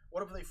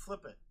 What if they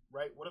flip it,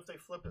 right? What if they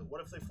flip it? What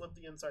if they flip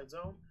the inside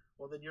zone?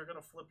 Well, then you're going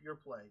to flip your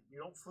play. You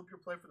don't flip your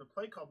play from the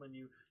play call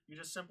menu. You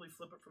just simply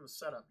flip it from the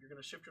setup. You're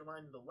going to shift your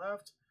line to the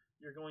left.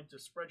 You're going to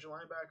spread your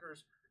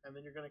linebackers, and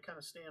then you're going to kind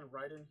of stand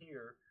right in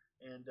here.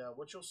 And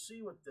what you'll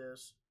see with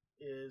this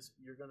is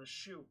you're going to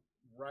shoot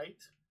right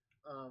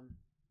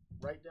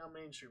down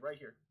Main Street, right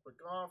here. Click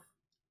off,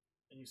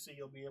 and you see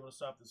you'll be able to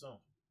stop the zone.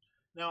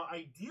 Now,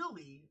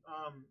 ideally,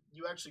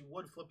 you actually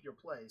would flip your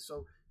play.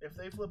 So if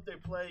they flip their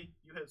play,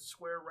 you hit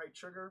square right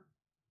trigger,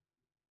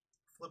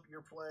 flip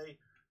your play,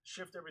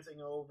 shift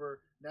everything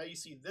over. Now you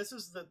see this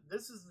is the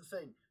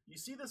thing. You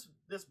see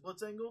this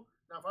blitz angle?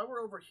 Now if I were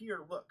over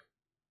here, look.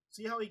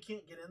 See how he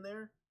can't get in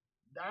there?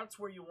 That's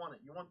where you want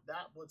it. You want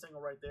that blitz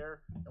angle right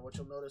there. And what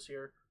you'll notice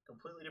here,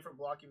 completely different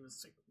blocking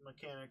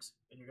mechanics,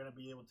 and you're going to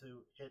be able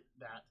to hit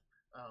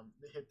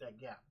that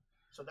gap.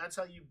 So that's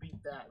how you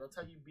beat that. That's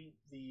how you beat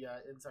the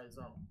inside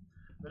zone.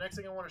 The next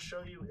thing I want to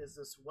show you is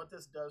what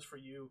this does for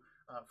you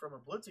from a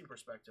blitzing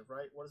perspective,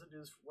 right? What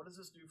does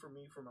this do for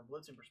me from a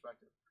blitzing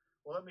perspective?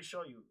 Well, let me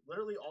show you.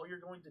 Literally, all you're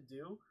going to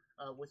do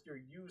with your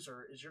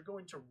user is you're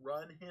going to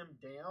run him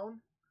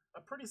down a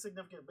pretty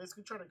significant,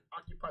 basically trying to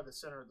occupy the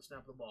center of the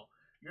snap of the ball.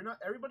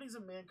 Everybody's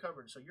in man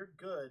coverage, so you're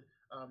good.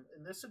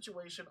 In this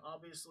situation,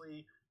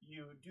 obviously,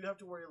 you do have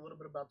to worry a little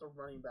bit about the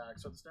running back.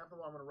 So the snap of the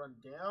ball, I'm going to run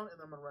down, and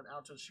then I'm going to run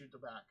out to shoot the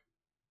back.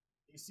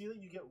 You see that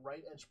you get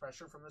right edge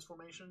pressure from this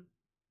formation?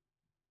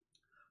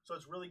 So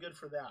it's really good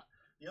for that.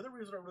 The other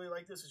reason I really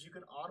like this is you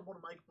can audible to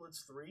Mike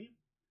Blitz 3,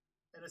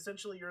 and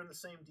essentially you're in the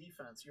same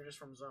defense. You're just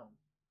from zone.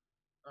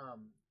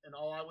 And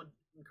all I would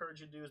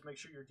encourage you to do is make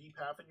sure you're deep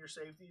half in your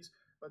safeties.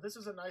 But this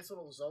is a nice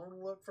little zone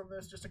look from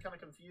this, just to kind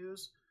of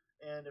confuse.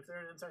 And if they're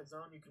in inside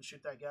zone, you can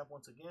shoot that gap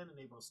once again and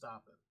able to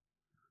stop it.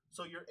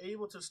 So you're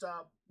able to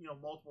stop,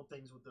 multiple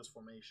things with this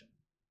formation.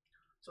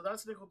 So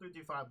that's nickel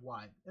 3-5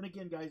 wide. And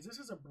again, guys, this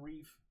is a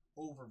brief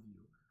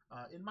overview.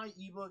 In my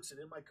ebooks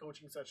and in my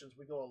coaching sessions,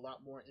 we go a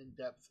lot more in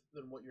depth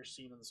than what you're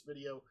seeing in this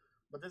video.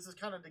 But this is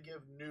kind of to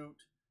give Newt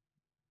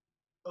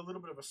a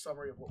little bit of a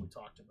summary of what we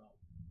talked about.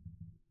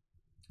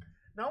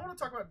 Now I want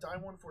to talk about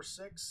Dime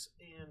 146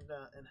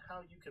 and how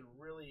you can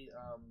really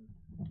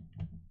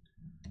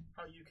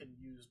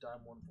use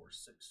Dime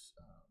 146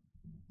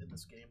 in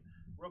this game.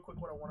 Real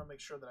quick, what I want to make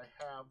sure that I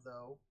have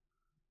though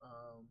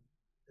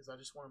is I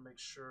just want to make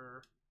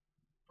sure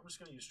I'm just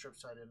going to use strip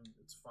side in.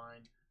 It's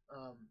fine.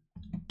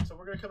 So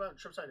we're going to come out and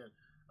trip side in.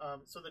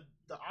 So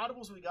the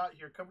audibles we got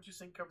here: cover 2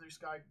 sync, cover 3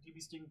 sky,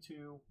 DB sting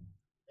 2,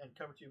 and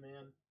cover 2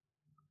 man.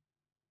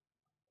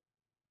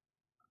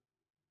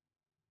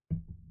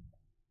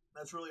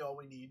 That's really all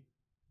we need.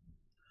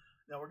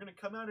 Now we're going to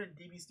come out in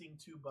DB sting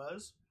 2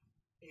 buzz,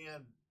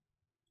 and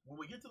when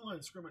we get to the line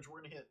of scrimmage, we're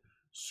going to hit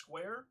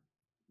square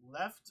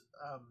left,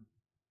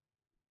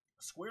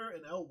 square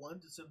and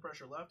L1 to send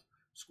pressure left,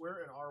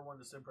 square and R1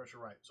 to send pressure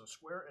right. So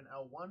square and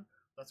L1,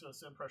 that's going to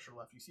send pressure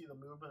left. You see the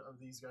movement of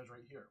these guys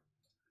right here.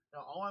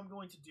 Now all I'm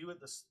going to do at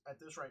this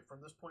right,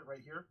 from this point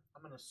right here,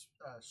 I'm going to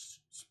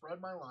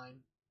spread my line.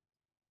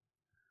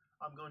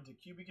 I'm going to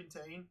QB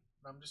contain,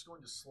 and I'm just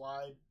going to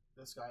slide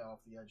this guy off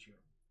the edge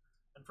here.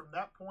 And from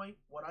that point,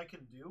 what I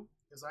can do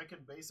is I can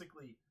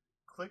basically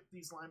click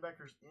these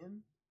linebackers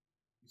in.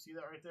 You see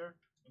that right there?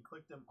 And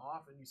click them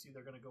off, and you see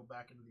they're going to go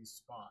back into these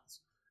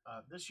spots.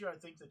 This year, I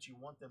think that you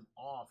want them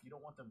off. You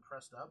don't want them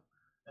pressed up.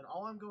 And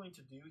all I'm going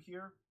to do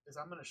here is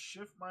I'm going to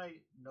shift my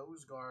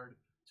nose guard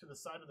to the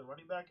side of the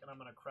running back, and I'm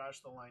going to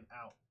crash the line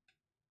out.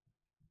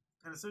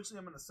 And essentially,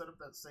 I'm going to set up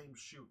that same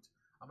shoot.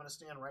 I'm going to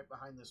stand right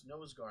behind this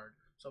nose guard.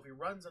 So if he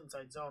runs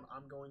inside zone,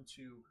 I'm going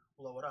to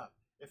blow it up.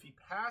 If he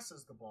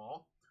passes the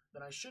ball,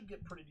 then I should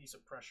get pretty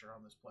decent pressure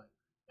on this play.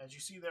 As you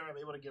see there, I'm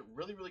able to get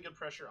really, really good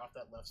pressure off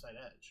that left side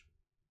edge.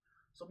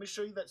 So let me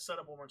show you that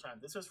setup one more time.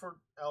 This is for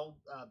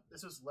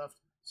this is left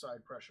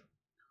side pressure.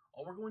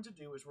 All we're going to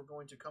do is we're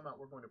going to come out,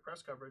 we're going to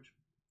press coverage.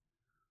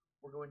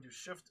 We're going to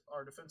shift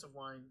our defensive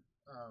line.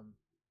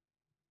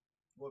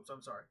 Whoops,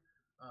 I'm sorry.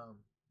 I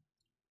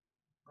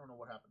don't know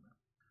what happened there.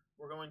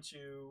 We're going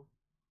to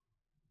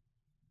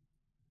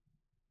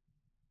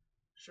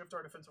shift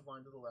our defensive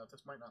line to the left.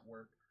 This might not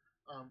work.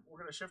 We're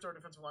going to shift our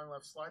defensive line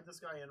left, slide this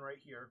guy in right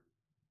here.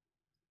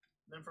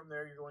 Then from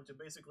there, you're going to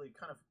basically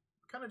kind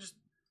of just,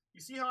 you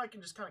see how I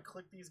can just kind of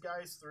click these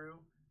guys through,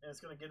 and it's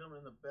going to get them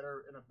in a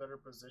better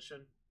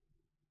position.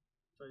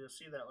 So you'll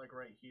see that like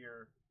right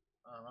here.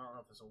 I don't know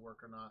if this will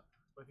work or not,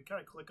 but if you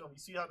kind of click them, you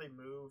see how they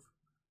move.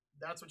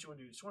 That's what you want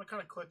to do. You just want to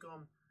kind of click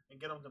them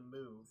and get them to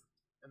move,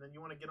 and then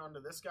you want to get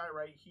onto this guy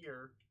right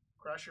here,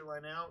 crash your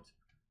line out,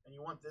 and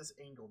you want this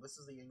angle.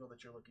 This is the angle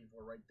that you're looking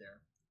for right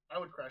there. I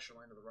would crash your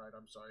line to the right.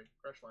 I'm sorry,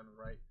 crash line to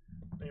the right.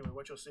 Anyway,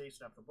 what you'll see,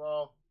 snap the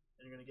ball,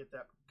 and you're going to get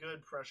that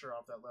good pressure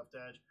off that left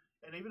edge.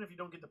 And even if you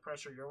don't get the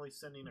pressure, you're only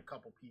sending a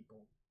couple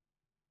people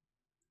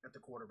at the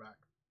quarterback.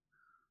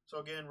 So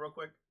again, real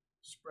quick,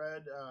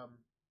 spread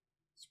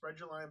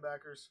your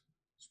linebackers,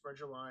 spread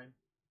your line.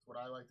 That's what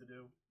I like to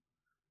do.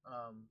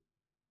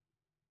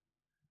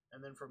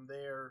 And then from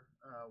there,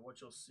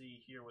 what you'll see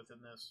here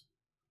within this,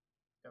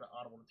 got an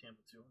audible to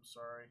Tampa 2. I'm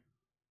sorry,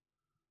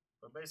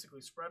 but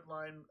basically spread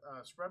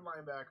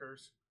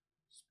linebackers,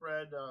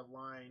 spread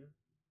line,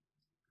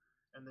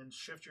 and then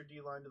shift your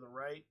D line to the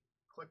right.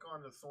 Click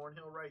on the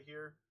Thornhill right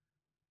here,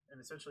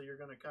 and essentially you're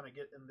going to kind of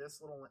get in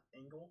this little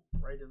angle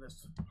right in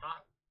this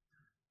hot.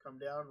 Come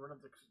down, run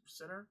up the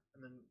center,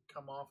 and then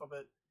come off of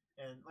it.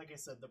 And like I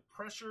said, the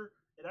pressure,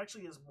 it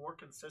actually is more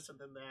consistent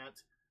than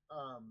that.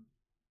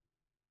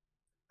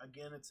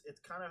 Again, it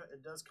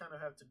does kind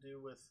of have to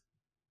do with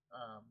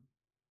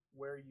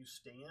where you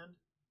stand,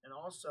 and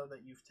also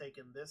that you've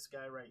taken this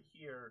guy right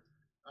here,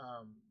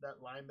 that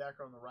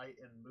linebacker on the right,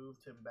 and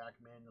moved him back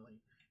manually.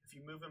 If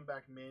you move him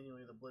back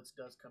manually, the blitz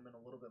does come in a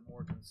little bit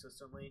more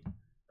consistently,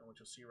 and what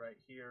you'll see right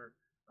here,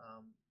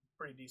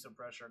 pretty decent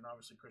pressure, and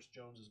obviously Chris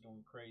Jones is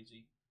going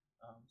crazy.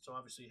 So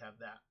obviously you have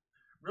that.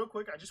 Real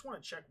quick, I just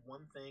want to check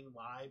one thing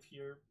live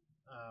here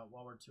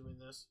while we're doing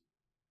this.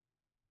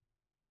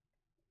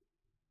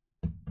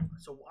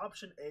 So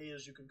option A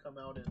is you can come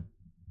out in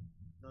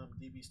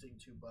DB Sting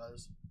 2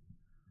 Buzz.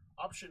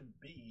 Option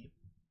B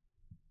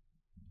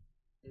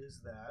is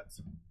that,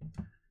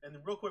 and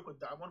then real quick with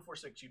Dime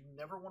 146, you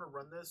never want to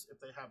run this if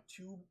they have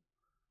two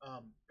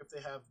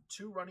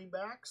running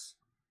backs,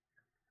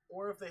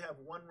 or if they have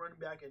one running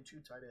back and 2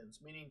 tight ends.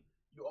 Meaning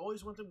you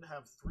always want them to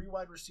have 3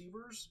 wide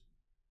receivers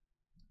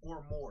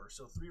or more.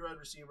 So 3 wide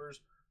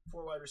receivers,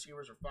 4 wide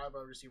receivers, or 5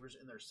 wide receivers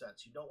in their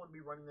sets. You don't want to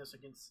be running this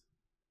against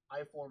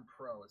iForm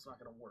Pro. It's not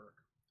going to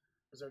work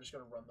because they're just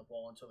going to run the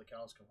ball until the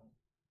cows come home.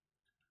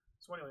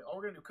 So anyway, all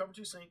we're going to do, cover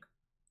 2 sync,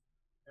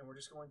 and we're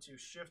just going to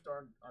shift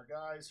our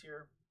guys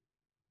here.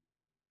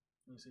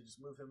 You see, just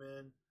move him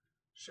in,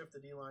 shift the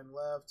D-line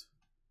left,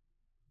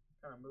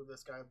 kind of move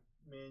this guy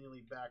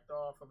manually backed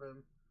off of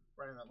him,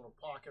 right in that little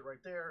pocket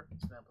right there,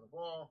 snap of the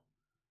ball,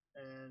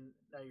 and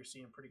now you're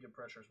seeing pretty good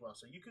pressure as well.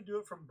 So you could do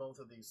it from both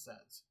of these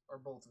sets, or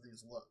both of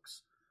these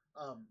looks.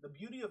 The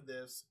beauty of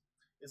this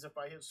is if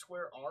I hit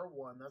square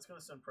R1, that's going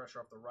to send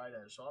pressure off the right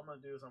edge. So all I'm going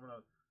to do is I'm going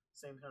to,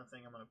 same kind of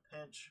thing, I'm going to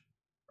pinch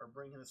or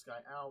bring this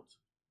guy out.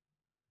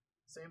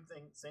 Same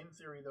thing, same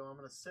theory though, I'm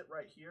going to sit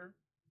right here,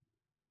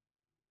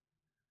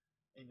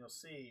 and you'll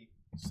see,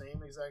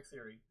 same exact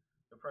theory.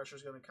 The pressure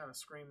is going to kind of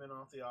scream in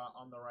off the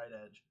on the right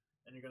edge,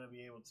 and you're going to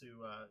be able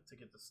to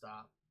get the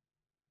stop.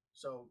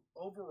 So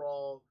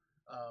overall,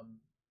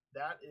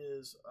 that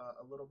is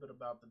a little bit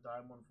about the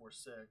Dime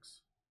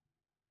 146.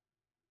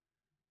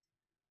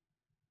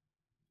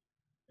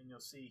 And you'll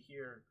see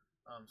here,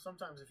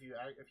 sometimes if you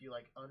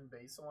like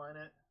unbaseline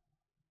it,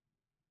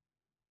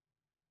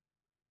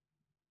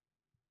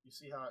 you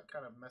see how it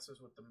kind of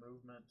messes with the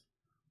movement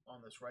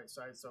on this right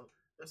side. So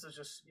this is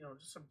just,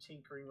 just some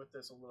tinkering with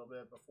this a little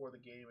bit before the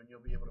game, and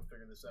you'll be able to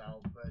figure this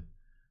out. But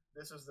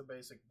this is the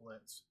basic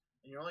blitz.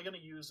 And you're only going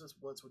to use this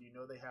blitz when you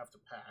know they have to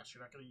pass.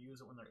 You're not going to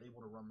use it when they're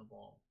able to run the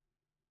ball.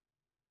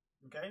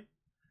 Okay? And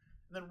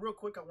then real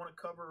quick, I want to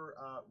cover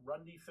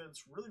run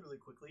defense really, really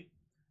quickly.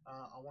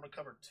 I want to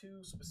cover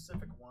 2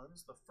 specific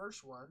ones. The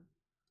first one,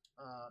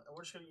 and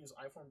we're just going to use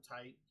iForm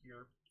tight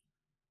here.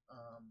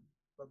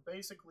 But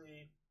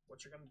basically,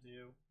 what you're going to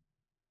do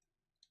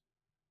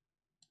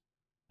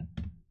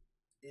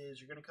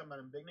is you're going to come out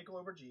in big nickel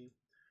over G,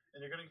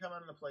 and you're going to come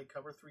out in the play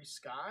cover 3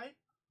 sky,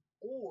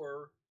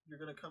 or you're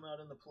going to come out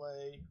in the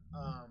play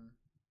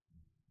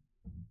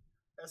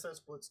SS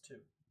Blitz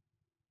 2.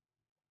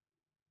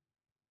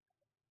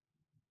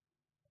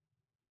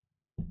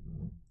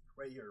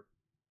 Right here.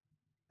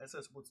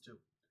 SS Blitz 2.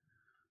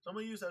 So I'm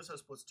going to use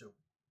SS Blitz 2.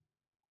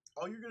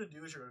 All you're going to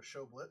do is you're going to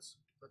show Blitz.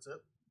 That's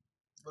it.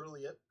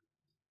 Literally it.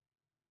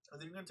 And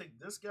then you're going to take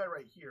this guy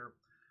right here,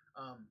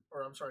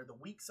 or I'm sorry, the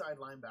weak side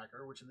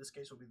linebacker, which in this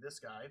case will be this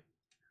guy,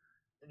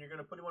 and you're going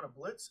to put him on a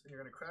blitz, and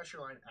you're going to crash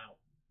your line out.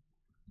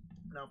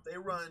 Now, if they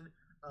run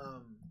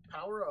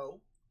power O,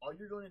 all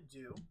you're going to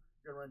do,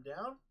 you're going to run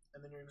down,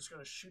 and then you're just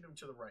going to shoot him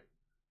to the right.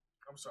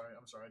 I'm sorry, I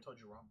told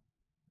you wrong.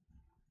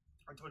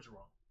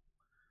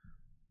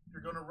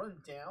 You're going to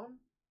run down.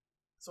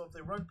 So if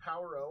they run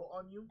power O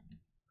on you,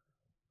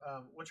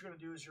 what you're going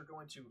to do is you're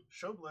going to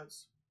show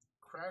blitz,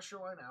 crash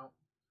your line out,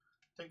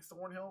 take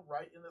Thornhill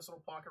right in this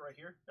little pocket right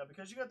here. Now,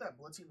 because you got that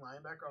blitzing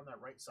linebacker on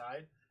that right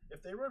side,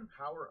 if they run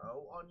power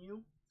O on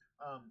you,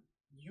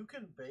 you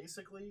can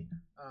basically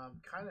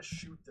kind of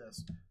shoot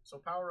this. So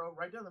power O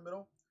right down the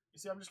middle. You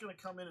see, I'm just going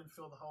to come in and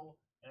fill the hole,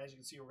 and as you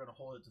can see, we're going to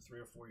hold it to 3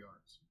 or 4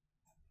 yards.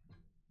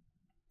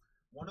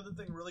 One other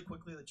thing really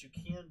quickly that you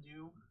can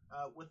do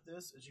with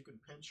this is you can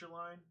pinch your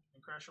line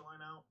and crash your line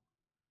out,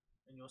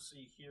 and you'll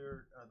see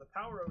here the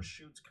power O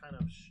shoots kind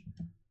of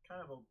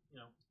a,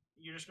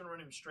 you're just going to run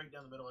him straight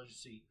down the middle as you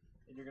see,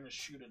 and you're going to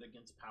shoot it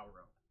against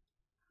power O.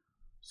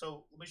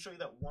 So let me show you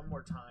that one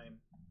more time.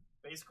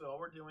 Basically, all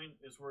we're doing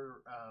is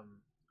we're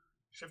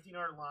shifting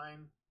our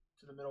line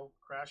to the middle,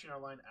 crashing our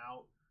line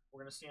out, We're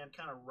going to stand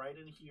kind of right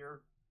in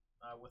here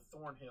with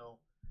Thornhill.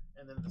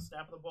 And then the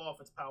snap of the ball,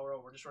 if it's power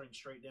O, we're just running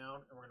straight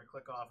down, and we're going to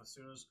click off as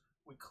soon as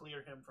we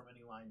clear him from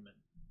any linemen.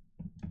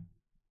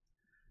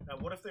 Now,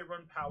 what if they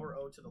run power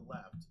O to the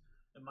left?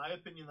 In my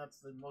opinion, that's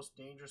the most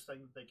dangerous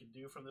thing that they can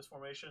do from this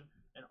formation.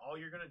 And all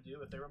you're going to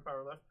do, if they run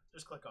power left,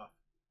 just click off.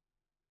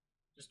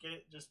 Just get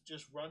it.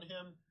 Just run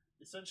him.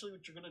 Essentially,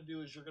 what you're going to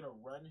do is you're going to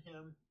run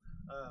him,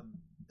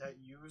 that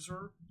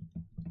user.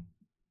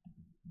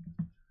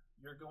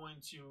 You're going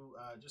to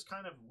just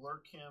kind of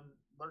lurk him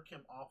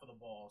off of the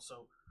ball.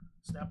 So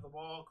snap the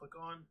ball, click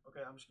on.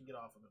 Okay, I'm just going to get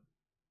off of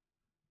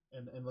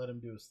him. And let him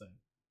do his thing.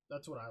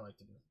 That's what I like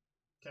to do.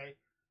 Okay.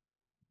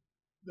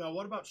 Now,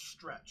 what about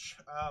stretch?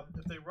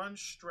 If they run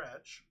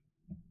stretch,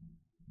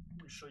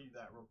 let me show you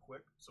that real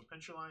quick. So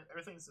pinch your line,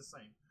 everything's the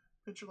same.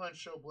 Pinch your line,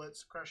 show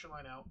blitz, crash your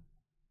line out.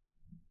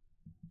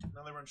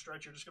 Now they run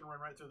stretch, you're just going to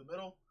run right through the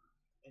middle,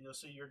 and you'll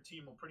see your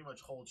team will pretty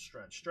much hold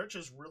stretch. Stretch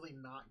is really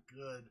not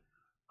good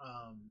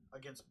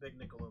against big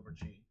nickel over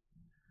G.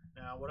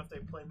 Now, what if they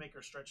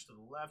playmaker stretch to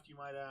the left, you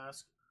might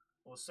ask?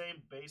 Well,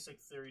 same basic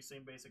theory,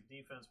 same basic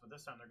defense, but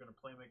this time they're going to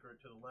playmaker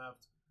it to the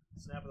left.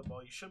 Snap of the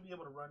ball. You should be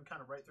able to run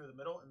kind of right through the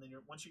middle, and then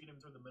once you get him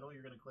through the middle,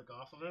 you're going to click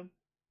off of him.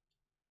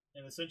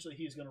 And essentially,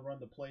 he's going to run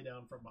the play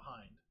down from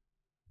behind.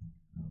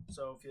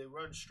 So if you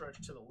run stretch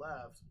to the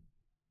left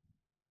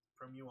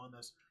from you on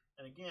this,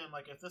 and again,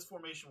 like if this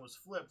formation was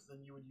flipped,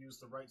 then you would use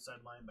the right side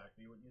linebacker.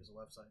 You wouldn't use the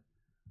left side.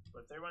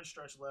 But if they run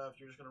stretch left,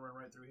 you're just going to run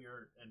right through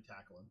here and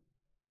tackle him.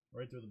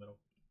 Right through the middle.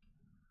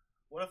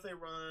 What if they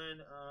run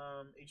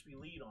HB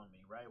lead on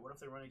me, right? What if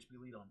they run HB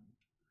lead on me?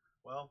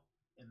 Well,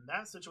 in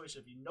that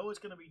situation, if you know it's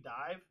going to be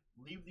dive,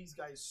 leave these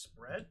guys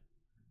spread,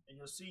 and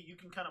you'll see you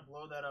can kind of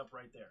blow that up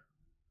right there.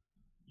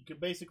 You can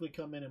basically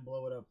come in and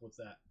blow it up with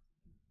that.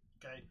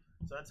 Okay,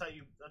 so that's how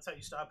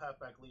you stop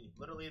halfback lead.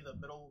 Literally, the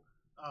middle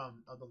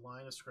of the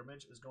line of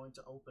scrimmage is going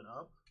to open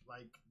up.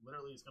 Like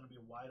literally, it's going to be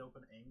a wide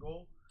open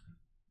angle.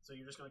 So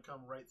you're just going to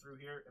come right through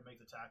here and make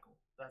the tackle.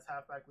 That's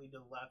halfback lead to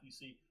the left. You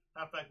see,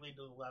 halfback lead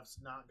to the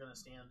left's not going to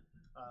stand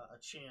a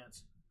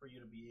chance for you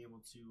to be able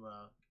to.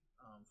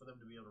 For them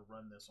to be able to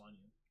run this on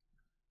you.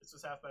 This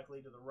is halfback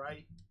lead to the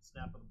right,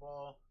 snap of the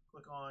ball,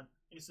 click on.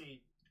 You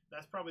see,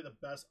 that's probably the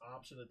best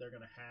option that they're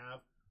going to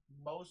have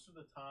most of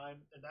the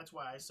time, and that's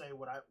why I say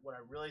what I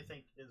really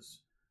think is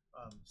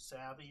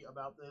savvy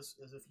about this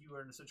is if you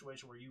are in a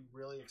situation where you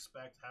really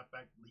expect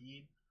halfback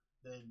lead,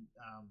 then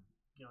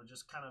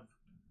just kind of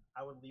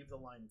I would leave the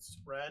line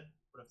spread,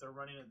 but if they're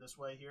running it this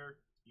way here,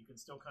 you can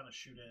still kind of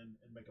shoot in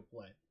and make a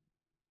play.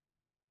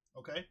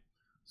 Okay,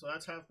 so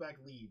that's halfback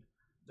lead.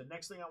 The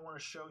next thing I want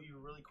to show you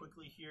really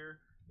quickly here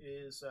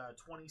is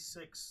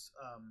 26.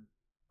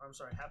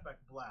 Halfback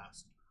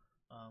blast.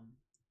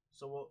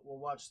 So we'll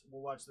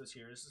watch this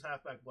here. This is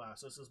halfback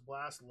blast. This is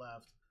blast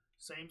left.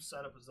 Same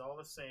setup is all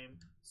the same.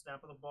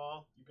 Snap of the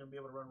ball. You're going to be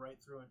able to run right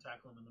through and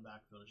tackle him in the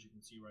backfield, as you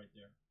can see right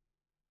there.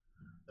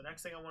 The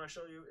next thing I want to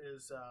show you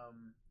is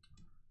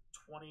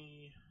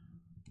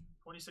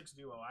 26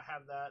 duo. I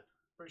have that.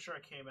 Pretty sure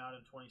I came out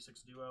in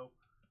 26 duo.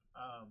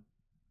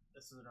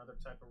 This is another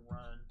type of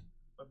run.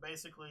 But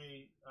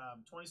basically,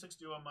 26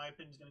 duo, in my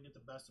opinion, is going to get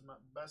the best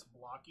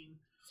blocking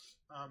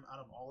out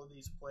of all of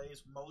these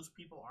plays. Most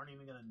people aren't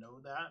even going to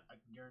know that. I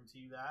can guarantee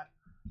you that.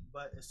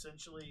 But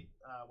essentially,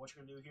 what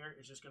you're going to do here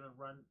is just going to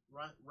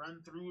run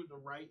through the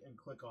right and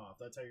click off.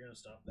 That's how you're going to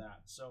stop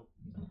that. So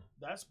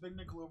that's big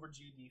nickel over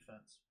G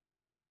defense.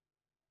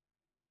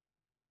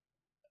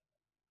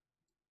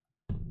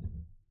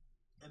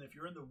 And if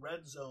you're in the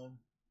red zone,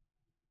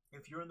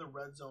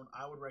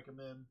 I would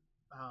recommend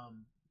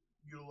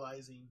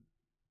utilizing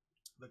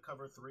the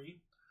cover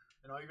 3,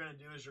 and all you're going to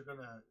do is you're going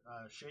to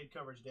shade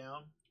coverage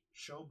down,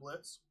 show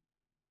blitz,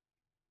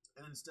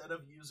 and instead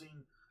of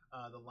using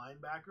the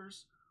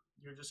linebackers,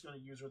 you're just going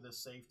to use this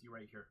safety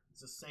right here. It's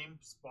the same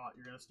spot.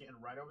 You're going to stand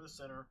right over the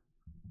center,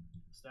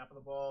 snap of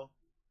the ball,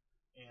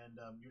 and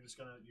you're just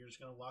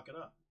gonna lock it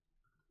up.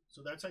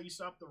 So that's how you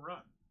stop the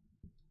run.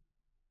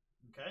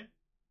 Okay.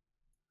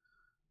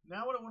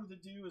 Now what I wanted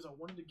to do is I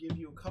wanted to give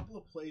you a couple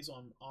of plays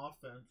on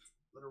offense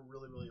that are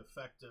really, really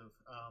effective.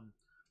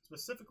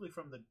 Specifically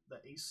from the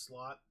ace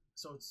slot.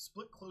 So it's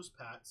split close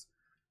pats,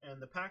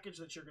 and the package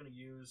that you're going to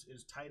use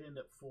is tight end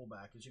at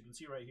fullback. As you can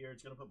see right here,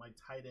 it's going to put my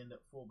tight end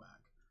at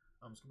fullback.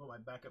 It's going to put my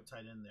backup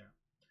tight end there.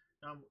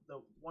 Now,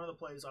 one of the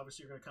plays,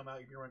 obviously, you're going to come out,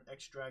 you're going to run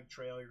X drag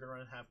trail, you're going to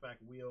run halfback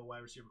wheel,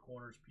 wide receiver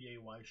corners,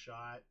 PA, Y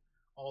shot,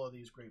 all of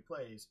these great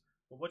plays.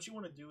 But what you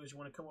want to do is you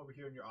want to come over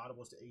here in your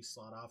audibles to ace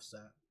slot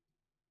offset.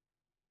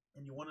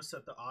 And you want to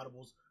set the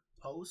audibles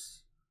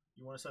posts,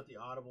 you want to set the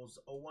audibles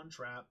 0-1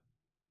 trap,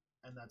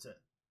 and that's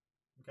it.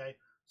 Okay,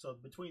 so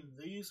between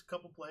these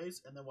couple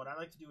plays, and then what I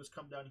like to do is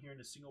come down here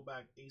into single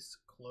back ace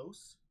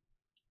close,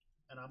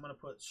 and I'm going to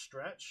put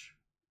stretch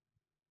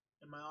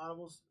in my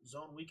audibles,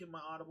 zone weak in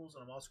my audibles,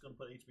 and I'm also going to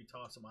put HB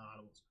toss in my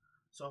audibles.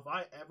 So if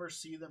I ever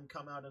see them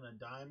come out in a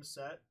dime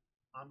set,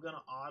 I'm going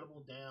to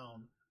audible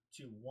down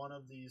to one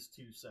of these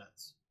two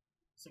sets.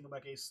 Single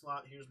back ace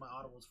slot, here's my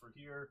audibles for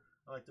here.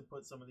 I like to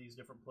put some of these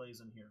different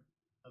plays in here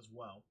as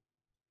well.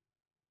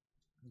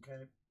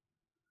 Okay,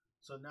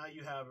 so now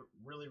you have a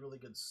really, really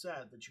good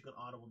set that you can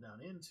audible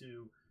down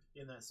into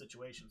in that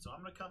situation. So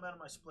I'm going to come out of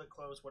my split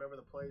close, whatever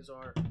the plays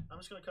are. I'm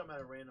just going to come out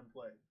of random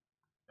play.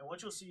 And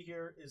what you'll see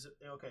here is,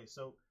 okay,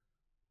 so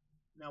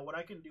now what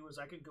I can do is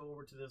I can go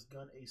over to this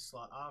gun ace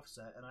slot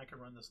offset and I can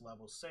run this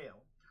level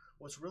sail.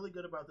 What's really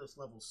good about this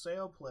level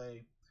sail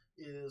play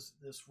is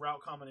this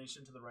route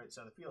combination to the right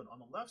side of the field. On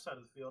the left side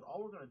of the field,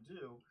 all we're going to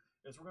do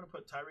is we're going to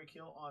put Tyreek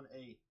Hill on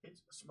a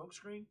smoke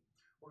screen.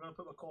 We're going to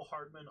put McCole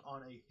Hardman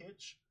on a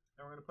hitch,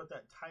 and we're going to put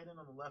that tight end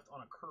on the left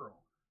on a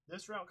curl.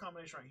 This route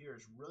combination right here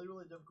is really,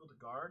 really difficult to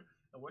guard,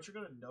 and what you're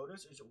going to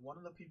notice is that one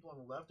of the people on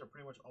the left are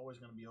pretty much always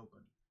going to be open.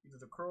 Either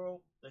the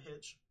curl, the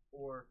hitch,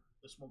 or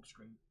the smoke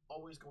screen.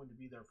 Always going to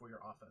be there for your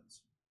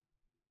offense.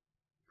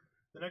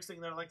 The next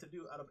thing that I like to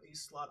do out of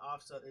ace slot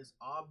offset is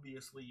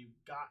obviously you've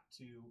got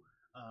to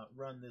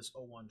run this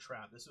 0-1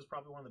 trap. This is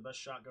probably one of the best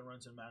shotgun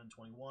runs in Madden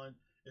 21.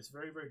 It's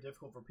very, very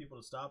difficult for people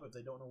to stop if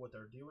they don't know what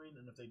they're doing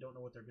and if they don't know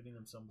what they're getting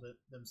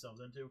themselves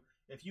into.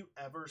 If you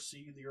ever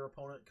see your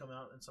opponent come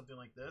out in something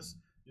like this,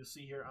 you'll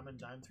see here I'm in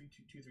dime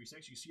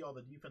 3-2-3-6. You see all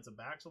the defensive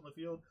backs on the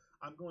field.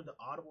 I'm going to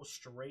audible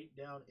straight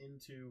down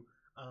into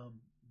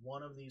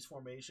one of these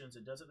formations.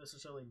 It doesn't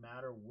necessarily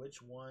matter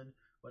which one,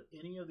 but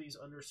any of these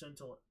under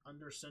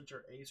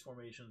center ace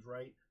formations,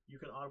 right? You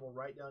can audible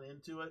right down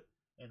into it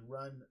and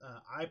run.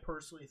 I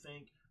personally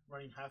think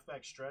running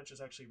halfback stretch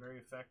is actually very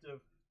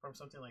effective from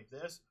something like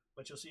this,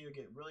 but you'll see you'll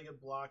get really good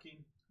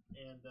blocking,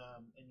 and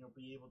you'll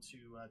be able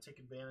to take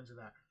advantage of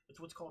that. It's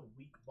what's called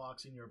weak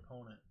boxing your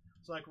opponent.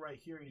 So like right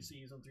here, you see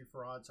he's on 3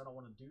 for odds. So I don't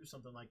want to do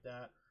something like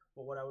that,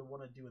 but what I would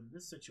want to do in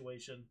this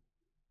situation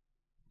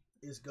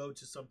is go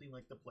to something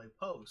like the play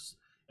post.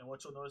 And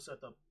what you'll notice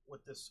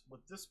with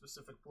this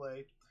specific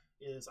play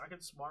is I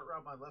can smart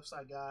route my left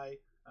side guy,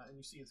 and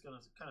you see it's going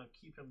to kind of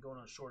keep him going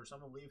on shorter. So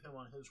I'm going to leave him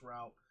on his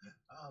route.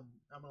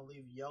 I'm going to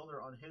leave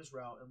Yelder on his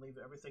route and leave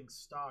everything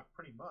stock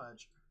pretty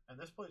much. And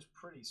this play is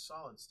pretty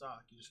solid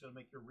stock. You just got to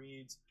make your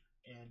reads,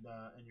 and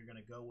you're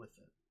going to go with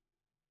it.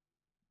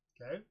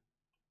 Okay.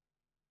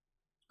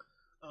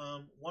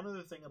 One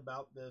other thing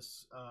about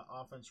this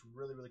offense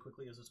really, really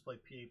quickly is this play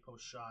PA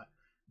post shot.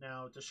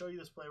 Now, to show you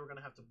this play, we're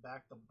going to have to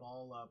back the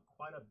ball up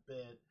quite a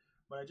bit,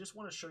 but I just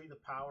want to show you the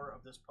power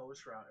of this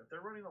post route. If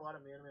they're running a lot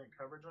of man-to-man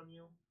coverage on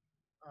you,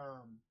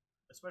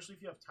 especially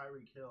if you have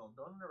Tyreek Hill,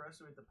 don't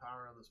underestimate the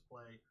power of this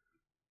play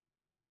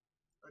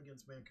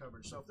against man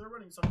coverage. So if they're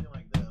running something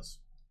like this,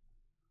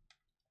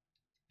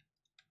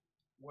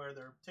 where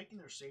they're taking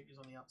their safeties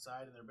on the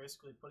outside and they're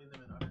basically putting them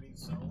in underneath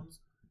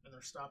zones and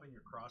they're stopping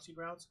your crossing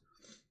routes,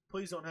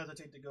 please don't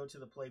hesitate to go to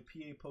the play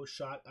PA post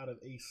shot out of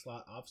ace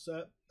slot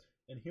offset.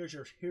 And here's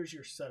your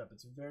setup.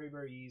 It's very,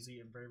 very easy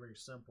and very, very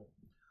simple.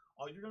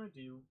 All you're going to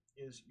do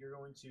is you're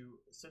going to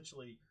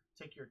essentially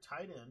take your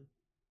tight end,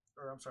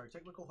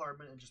 take McCole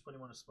Hardman and just put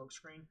him on a smoke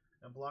screen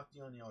and block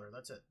Deion Yelder.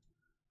 That's it.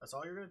 That's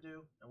all you're going to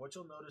do. And what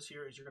you'll notice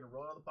here is you're going to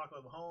roll out of the pocket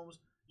of Mahomes,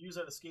 use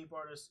that escape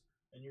artist,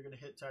 and you're going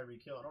to hit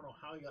Tyreek Hill. I don't know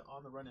how he got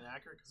on the run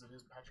inaccurate because it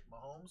is Patrick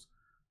Mahomes,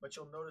 but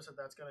you'll notice that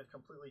that's going to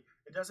completely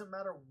 – it doesn't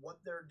matter what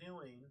they're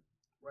doing,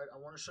 right?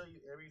 I want to show you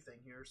everything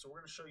here. So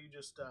we're going to show you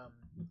just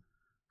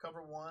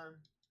cover one.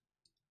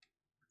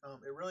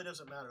 It really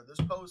doesn't matter.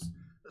 This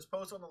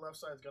post on the left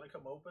side is going to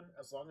come open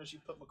as long as you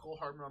put McCole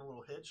Hardman on a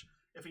little hitch.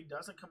 If he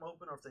doesn't come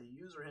open or if they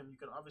user him, you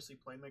can obviously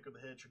playmaker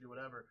the hitch or do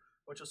whatever.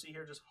 What you'll see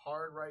here, just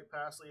hard right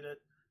pass lead it.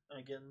 And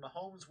again,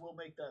 Mahomes will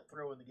make that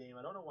throw in the game.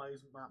 I don't know why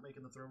he's not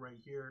making the throw right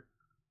here,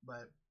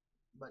 but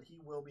he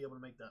will be able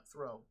to make that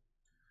throw.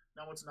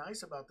 Now, what's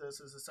nice about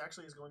this is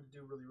actually is going to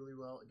do really, really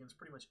well against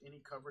pretty much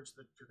any coverage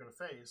that you're going to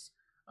face.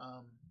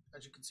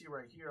 As you can see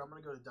right here, I'm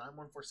going to go to dime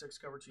 1-4-6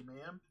 cover 2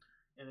 man.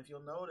 And if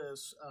you'll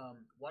notice,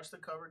 watch the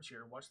coverage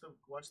here. Watch the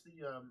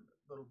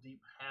little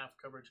deep half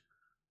coverage.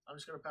 I'm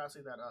just going to pass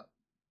that up.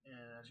 And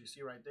as you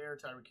see right there,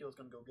 Tyreek Hill is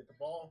going to go get the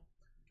ball.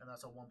 And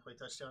that's a one-play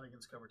touchdown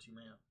against cover 2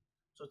 man.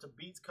 So it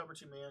beats cover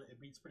 2 man. It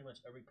beats pretty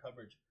much every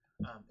coverage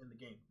in the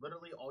game.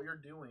 Literally all you're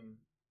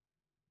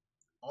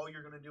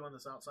going to do on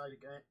this outside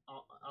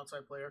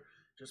player,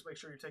 just make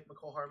sure you take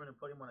McCole Hardman and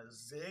put him on a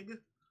zig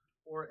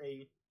or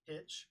a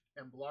hitch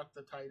and block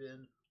the tight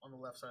end on the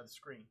left side of the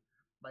screen.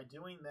 By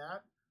doing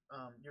that,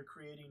 you're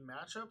creating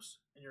matchups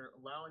and you're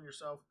allowing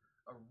yourself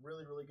a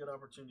really, really good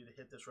opportunity to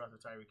hit this route to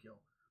Tyreek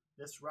Hill.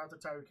 This route to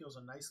Tyreek Hill is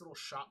a nice little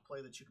shot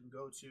play that you can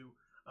go to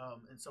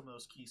in some of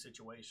those key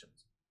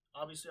situations.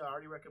 Obviously, I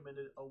already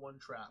recommended a 1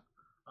 trap.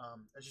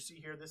 As you see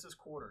here, this is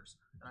quarters.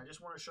 And I just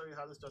want to show you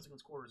how this does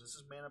against quarters. This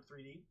is man up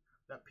 3 deep.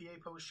 That PA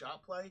post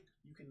shot play,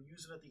 you can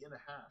use it at the end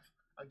of half.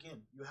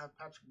 Again, you have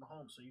Patrick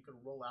Mahomes, so you can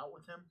roll out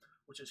with him,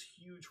 which is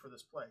huge for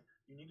this play.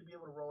 You need to be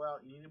able to roll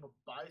out. You need to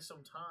buy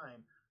some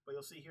time. But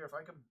you'll see here, if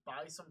I can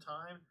buy some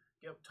time,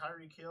 get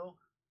Tyreek Hill,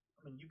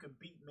 I mean, you can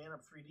beat man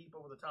up 3 deep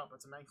over the top.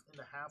 It's a nice end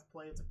of half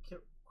play. It's a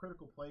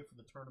critical play for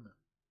the tournament.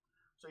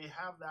 So you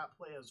have that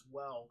play as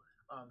well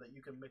that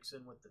you can mix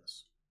in with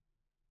this.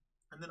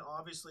 And then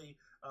obviously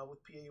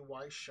with PAY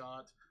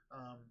shot,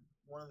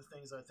 one of the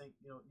things I think,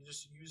 you're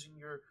just using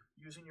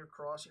your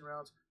crossing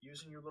routes,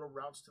 using your little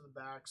routes to the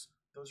backs,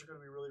 those are going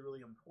to be really,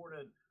 really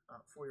important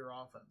for your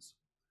offense.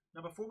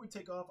 Now, before we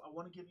take off, I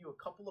want to give you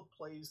a couple of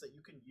plays that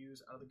you can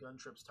use out of the gun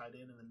trips tied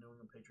in the New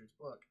England Patriots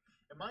book.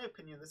 In my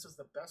opinion, this is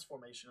the best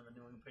formation in the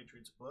New England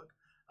Patriots book.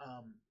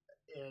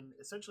 And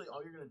essentially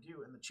all you're going to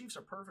do, and the Chiefs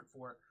are perfect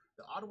for it,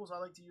 the audibles I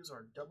like to use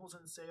are doubles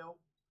in sale,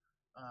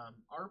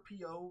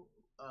 RPO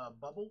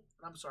bubble.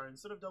 I'm sorry,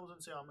 instead of doubles in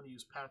sale, I'm going to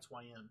use Pats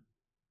YN.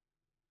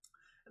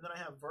 And then I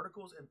have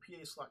verticals and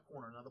PA slot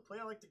corner. Now the play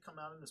I like to come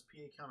out in is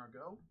PA counter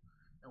go,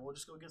 and we'll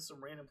just go get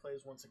some random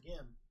plays once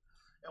again.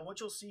 And what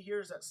you'll see here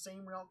is that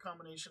same route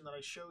combination that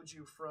I showed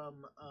you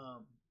from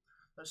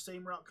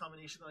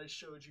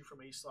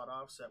A slot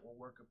offset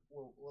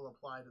will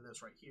apply to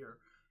this right here.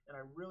 And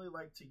I really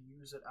like to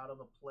use it out of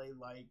a play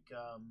like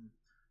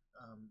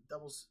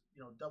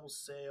double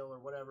sale or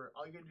whatever.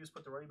 All you're gonna do is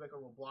put the running back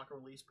over a block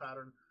and release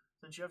pattern.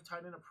 Since you have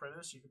tight end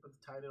apprentice, you can put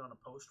the tight end on a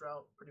post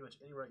route, pretty much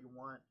any route you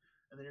want.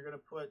 And then you're gonna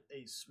put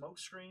a smoke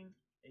screen,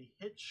 a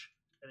hitch,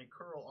 and a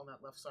curl on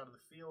that left side of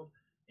the field.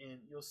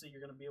 And you'll see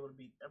you're gonna be able to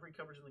beat every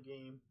coverage in the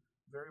game.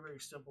 Very, very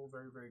simple,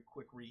 very, very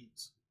quick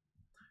reads.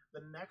 The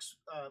next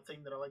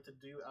thing that I like to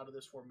do out of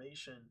this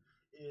formation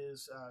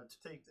is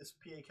to take this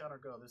PA counter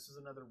go. This is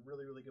another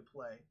really, really good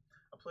play.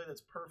 A play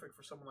that's perfect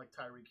for someone like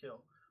Tyreek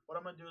Hill. What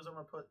I'm going to do is I'm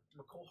going to put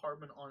McCole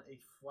Hardman on a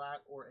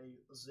flat or a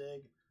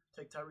zig,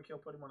 take Tyreek Hill,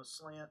 put him on a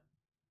slant,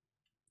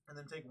 and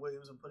then take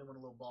Williams and put him on a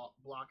little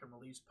block and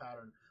release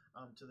pattern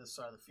to this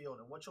side of the field.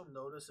 And what you'll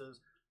notice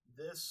is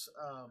this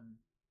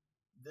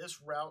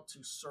route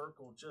to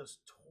circle just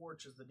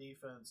torches the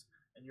defense,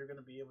 and you're going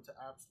to be able to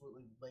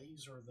absolutely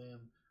laser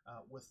them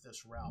with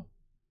this route.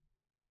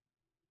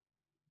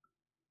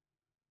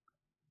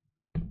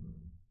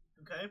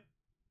 Okay,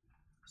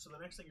 so the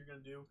next thing you're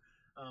going to do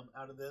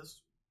out of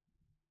this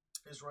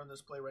is run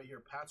this play right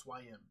here, Pats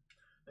YM.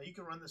 Now you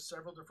can run this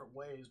several different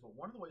ways, but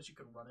one of the ways you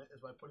can run it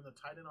is by putting the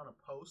tight end on a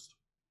post,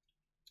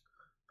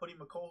 putting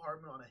McCole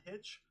Hardman on a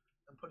hitch,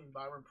 and putting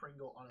Byron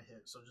Pringle on a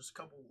hit. So just a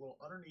couple little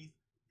underneath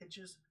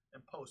hitches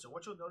and posts. And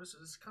what you'll notice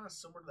is it's kind of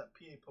similar to that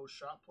PA post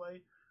shot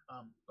play,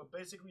 but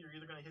basically you're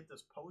either going to hit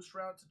this post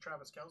route to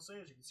Travis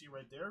Kelce, as you can see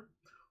right there,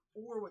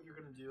 or what you're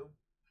going to do,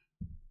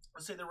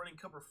 let's say they're running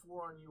cover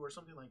 4 on you or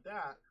something like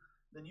that,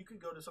 then you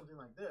could go to something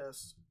like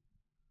this.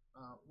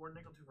 We're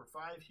nickel 2 for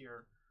 5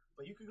 here,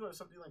 but you could go to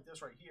something like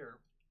this right here.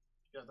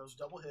 You got those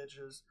double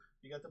hitches.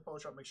 You got the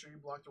post route. Make sure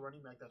you block the running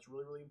back. That's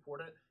really, really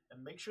important.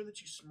 And make sure that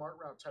you smart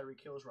route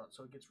Tyreek Hill's route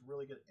so it gets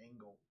really good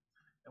angle.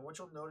 And what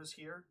you'll notice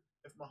here,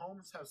 if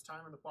Mahomes has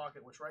time in the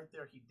pocket, which right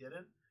there he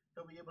didn't,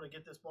 he'll be able to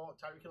get this ball.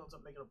 Tyreek Hill ends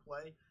up making a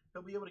play.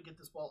 He'll be able to get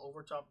this ball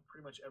over top of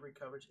pretty much every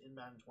coverage in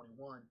Madden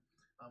 21.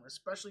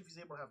 Especially if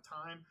he's able to have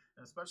time,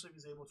 and especially if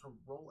he's able to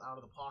roll out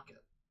of the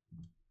pocket.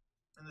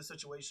 In this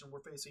situation,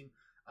 we're facing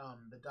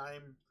the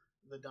dime,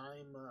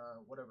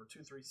 whatever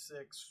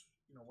 2-3-6,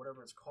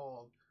 whatever it's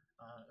called.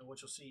 And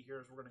what you'll see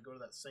here is we're going to go to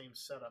that same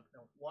setup.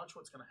 Now, watch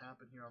what's going to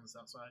happen here on this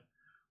outside.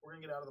 We're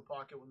going to get out of the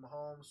pocket with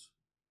Mahomes,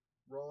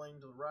 rolling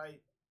to the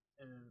right,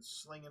 and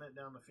slinging it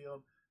down the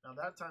field. Now,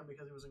 that time,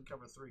 because he was in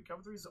cover 3.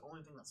 Cover 3 is the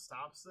only thing that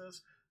stops this,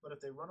 but if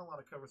they run a lot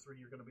of cover 3,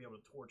 you're going to be able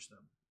to torch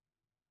them.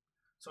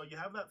 So you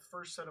have that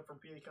first setup from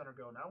PA counter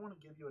go. Now I want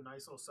to give you a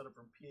nice little setup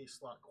from PA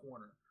slot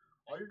corner.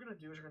 All you're going to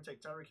do is you're going to take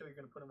Tyreek Hill, you're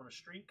going to put him on a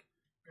streak.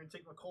 You're going to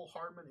take McCole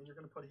Hardman, and you're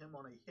going to put him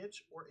on a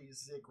hitch or a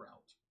zig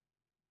route.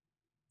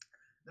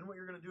 Then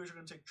what you're going to do is you're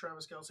going to take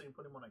Travis Kelce and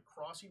put him on a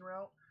crossing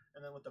route.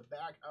 And then with the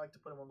back, I like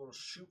to put him on a little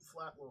shoot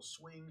flat, little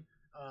swing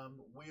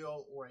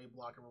wheel, or a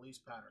block and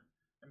release pattern.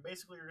 And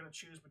basically you're going to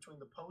choose between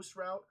the post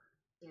route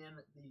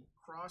and the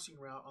crossing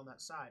route on that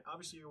side.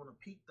 Obviously you want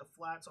to peak the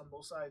flats on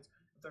both sides.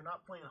 If they're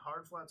not playing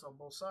hard flats on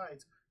both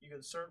sides, you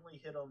can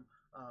certainly hit them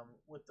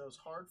with those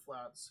hard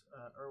flats,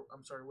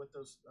 with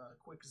those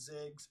quick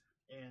zigs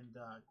and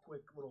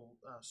quick little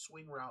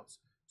swing routes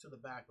to the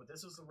back. But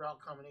this is the route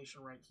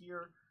combination right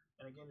here.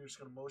 And again, you're just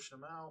going to motion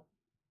them out.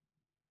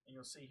 And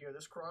you'll see here,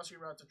 this crossing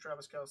route to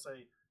Travis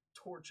Kelce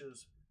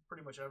torches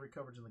pretty much every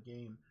coverage in the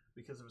game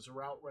because of his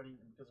route running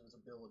and because of his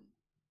ability.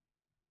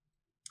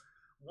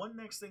 One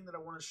next thing that I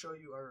want to show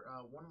you, or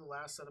one of the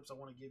last setups I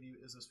want to give you,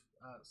 is this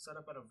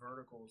setup out of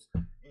verticals.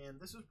 And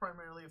this is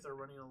primarily if they're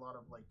running a lot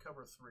of like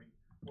cover 3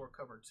 or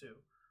cover 2.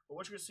 But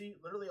what you're going to see,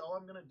 literally all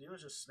I'm going to do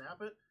is just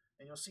snap it,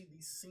 and you'll see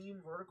these seam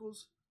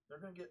verticals, they're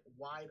going to get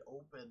wide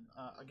open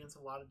against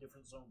a lot of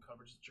different zone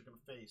coverage that you're going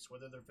to face,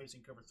 whether they're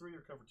facing cover 3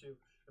 or cover 2.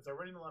 If they're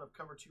running a lot of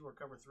cover 2 or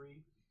cover 3,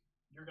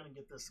 you're going to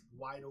get this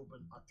wide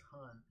open a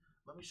ton.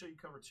 Let me show you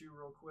cover 2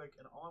 real quick,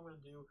 and all I'm going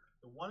to do,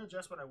 the one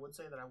adjustment I would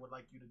say that I would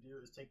like you to do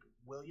is take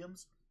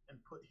Williams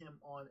and put him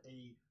on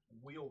a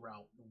wheel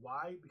route.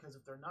 Why? Because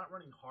if they're not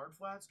running hard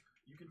flats,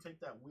 you can take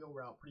that wheel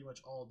route pretty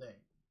much all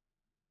day.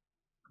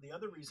 The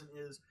other reason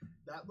is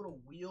that little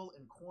wheel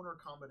and corner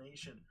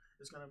combination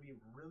is going to be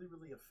really,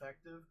 really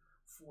effective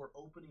for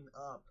opening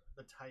up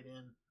the tight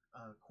end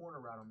corner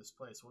route on this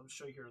play. So let me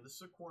show you here. This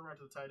is a corner route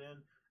to the tight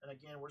end, and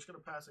again, we're just going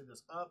to passing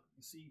this up.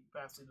 You see,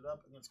 passing it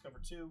up against cover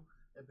 2.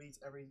 It beats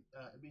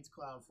it beats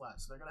cloud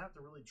flat. So they're going to have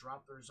to really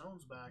drop their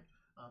zones back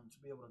to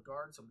be able to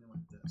guard something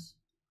like this.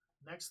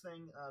 Next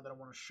thing that I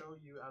want to show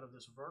you out of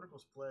this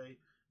verticals play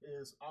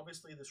is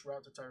obviously this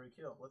route to Tyreek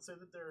Hill. Let's say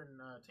that they're in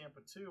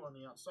Tampa 2 on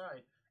the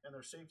outside and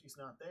their safety's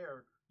not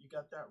there. You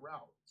got that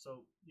route.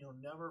 So,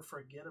 never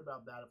forget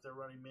about that. If they're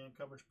running man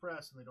coverage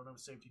press and they don't have a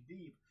safety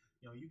deep,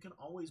 you can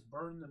always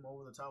burn them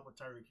over the top of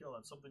Tyreek Hill.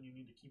 That's something you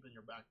need to keep in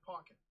your back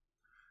pocket.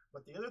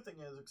 But the other thing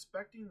is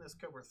expecting this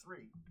cover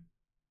 3.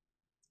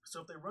 So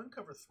if they run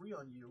cover 3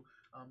 on you,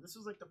 this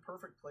is like the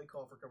perfect play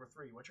call for cover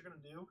 3. What you're going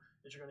to do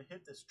is you're going to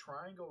hit this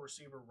triangle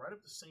receiver right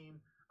up the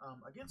seam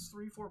against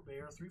 3-4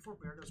 bear. 3-4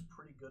 bear does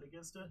pretty good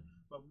against it,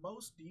 but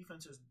most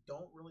defenses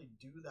don't really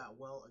do that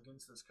well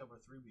against this cover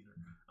 3 beater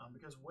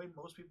because the way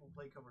most people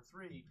play cover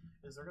 3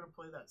 is they're going to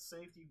play that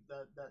safety,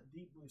 that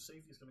deep blue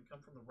safety is going to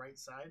come from the right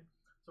side.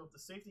 So if the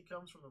safety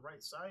comes from the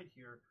right side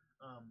here,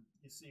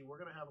 you see we're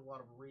going to have a lot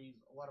of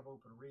reads, a lot of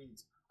open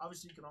reads.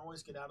 Obviously, you can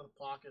always get out of the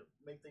pocket,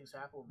 make things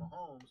happen with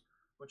Mahomes,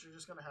 but you're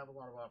just going to have a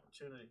lot of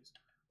opportunities.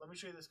 Let me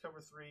show you this cover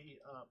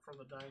 3 from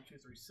the dime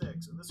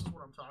 2-3-6, and this is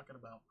what I'm talking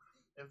about.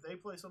 If they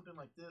play something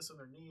like this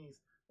underneath,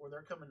 where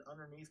they're coming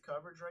underneath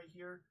coverage right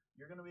here,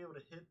 you're going to be able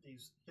to hit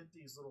these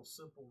little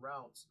simple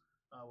routes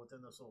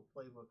within this little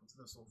playbook,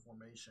 within this little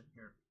formation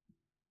here.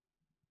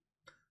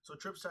 So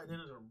trips tight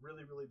end is a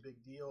really, really big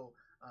deal,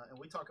 and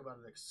we talk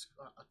about it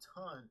a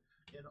ton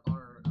in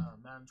our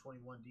Madden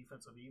 21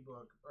 defensive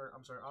ebook, or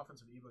I'm sorry,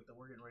 offensive ebook that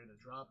we're getting ready to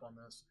drop on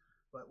this.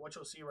 But what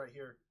you'll see right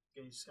here,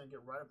 again, you're just going to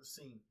get right up the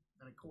seam.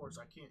 And of course,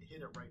 I can't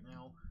hit it right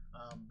now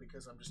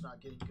because I'm just not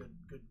getting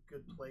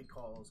good play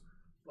calls.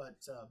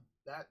 But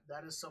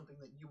that is something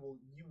that you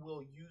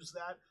will use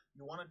that.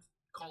 You want to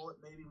call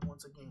it maybe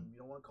once a game. You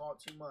don't want to call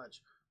it too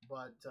much.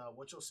 But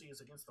what you'll see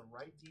is against the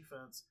right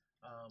defense,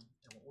 and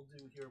what we'll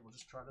do here, we'll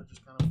just try to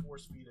just kind of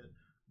force feed it.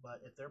 But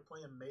if they're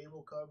playing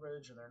Mabel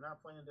coverage and they're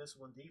not playing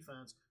disciplined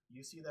defense,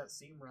 you see that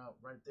seam route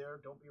right there.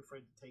 Don't be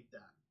afraid to take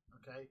that.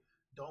 Okay,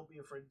 don't be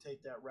afraid to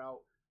take that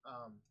route.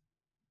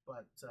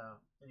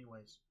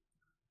 Anyways,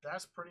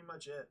 that's pretty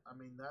much it. I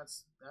mean,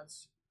 that's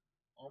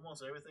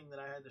almost everything that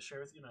I had to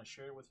share with you, and I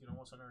shared it with you in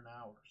almost under an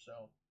hour.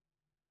 So,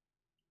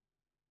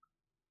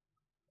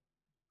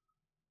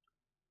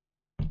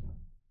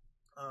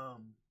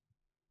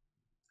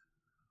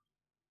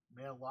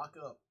 man, lock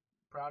up.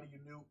 Proud of you,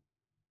 Newt.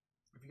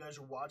 If you guys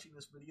are watching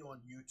this video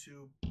on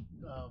YouTube,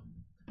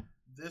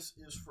 this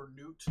is for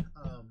Newt.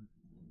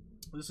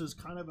 This is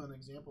kind of an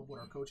example of what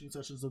our coaching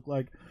sessions look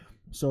like.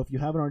 So if you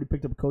haven't already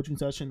picked up a coaching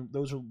session,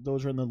 those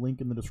are in the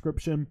link in the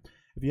description.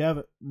 If you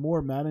have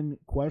more Madden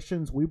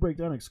questions, we break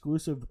down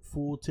exclusive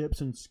full tips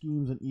and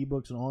schemes and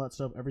ebooks and all that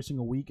stuff every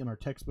single week in our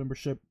text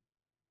membership.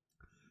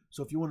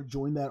 So if you want to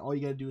join that, all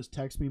you got to do is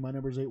text me. My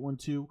number is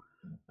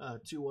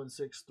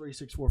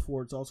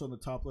 812-216-3644. It's also in the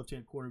top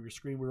left-hand corner of your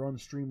screen. We were on the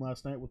stream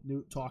last night with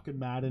Newt talking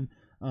Madden.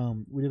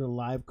 We did a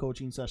live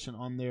coaching session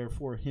on there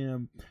for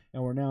him,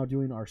 and we're now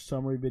doing our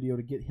summary video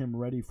to get him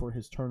ready for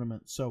his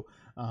tournament. So,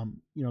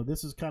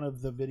 this is kind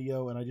of the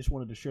video, and I just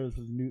wanted to share this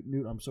with Newt.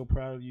 Newt, I'm so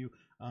proud of you.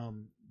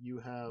 You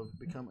have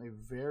become a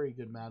very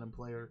good Madden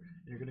player,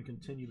 and you're going to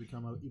continue to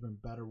become an even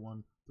better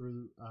one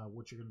through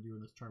what you're going to do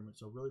in this tournament.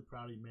 So really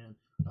proud of you, man.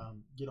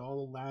 Get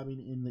all the labbing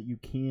in that you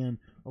can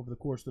over the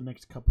course of the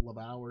next couple of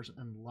hours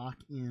and lock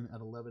in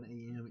at 11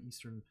 a.m.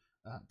 Eastern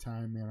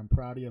time, man. I'm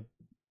proud of you.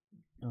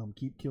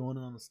 Keep killing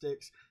it on the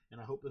sticks,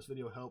 and I hope this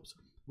video helps.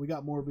 We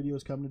got more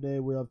videos coming today.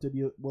 We'll have tip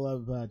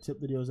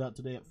videos out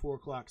today at 4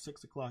 o'clock,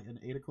 6 o'clock, and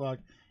 8 o'clock,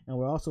 and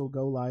we'll also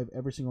go live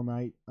every single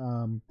night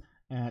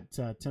at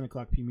 10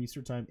 o'clock p.m.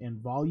 Eastern time. And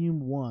volume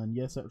 1,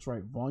 yes, that's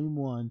right, volume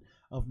 1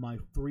 of my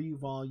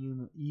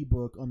 3-volume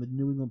ebook on the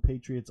New England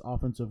Patriots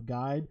offensive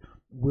guide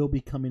will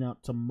be coming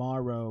out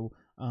tomorrow.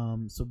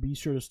 So be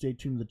sure to stay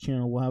tuned to the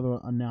channel. We'll have an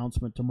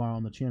announcement tomorrow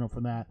on the channel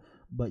for that,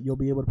 but you'll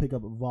be able to pick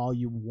up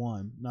volume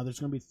 1. Now there's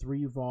going to be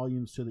 3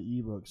 volumes to the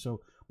ebook.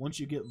 So once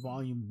you get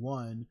volume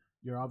 1,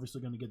 you're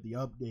obviously going to get the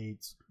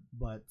updates,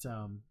 but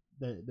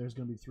there's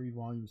going to be 3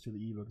 volumes to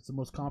the ebook. It's the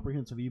most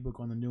comprehensive ebook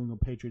on the New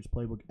England Patriots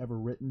playbook ever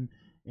written,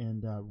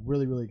 and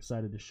really, really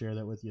excited to share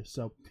that with you.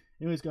 So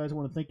anyways, guys, I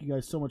want to thank you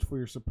guys so much for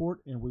your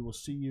support, and we will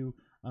see you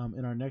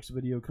in our next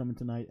video coming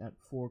tonight at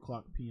 4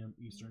 o'clock p.m.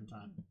 Eastern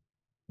time.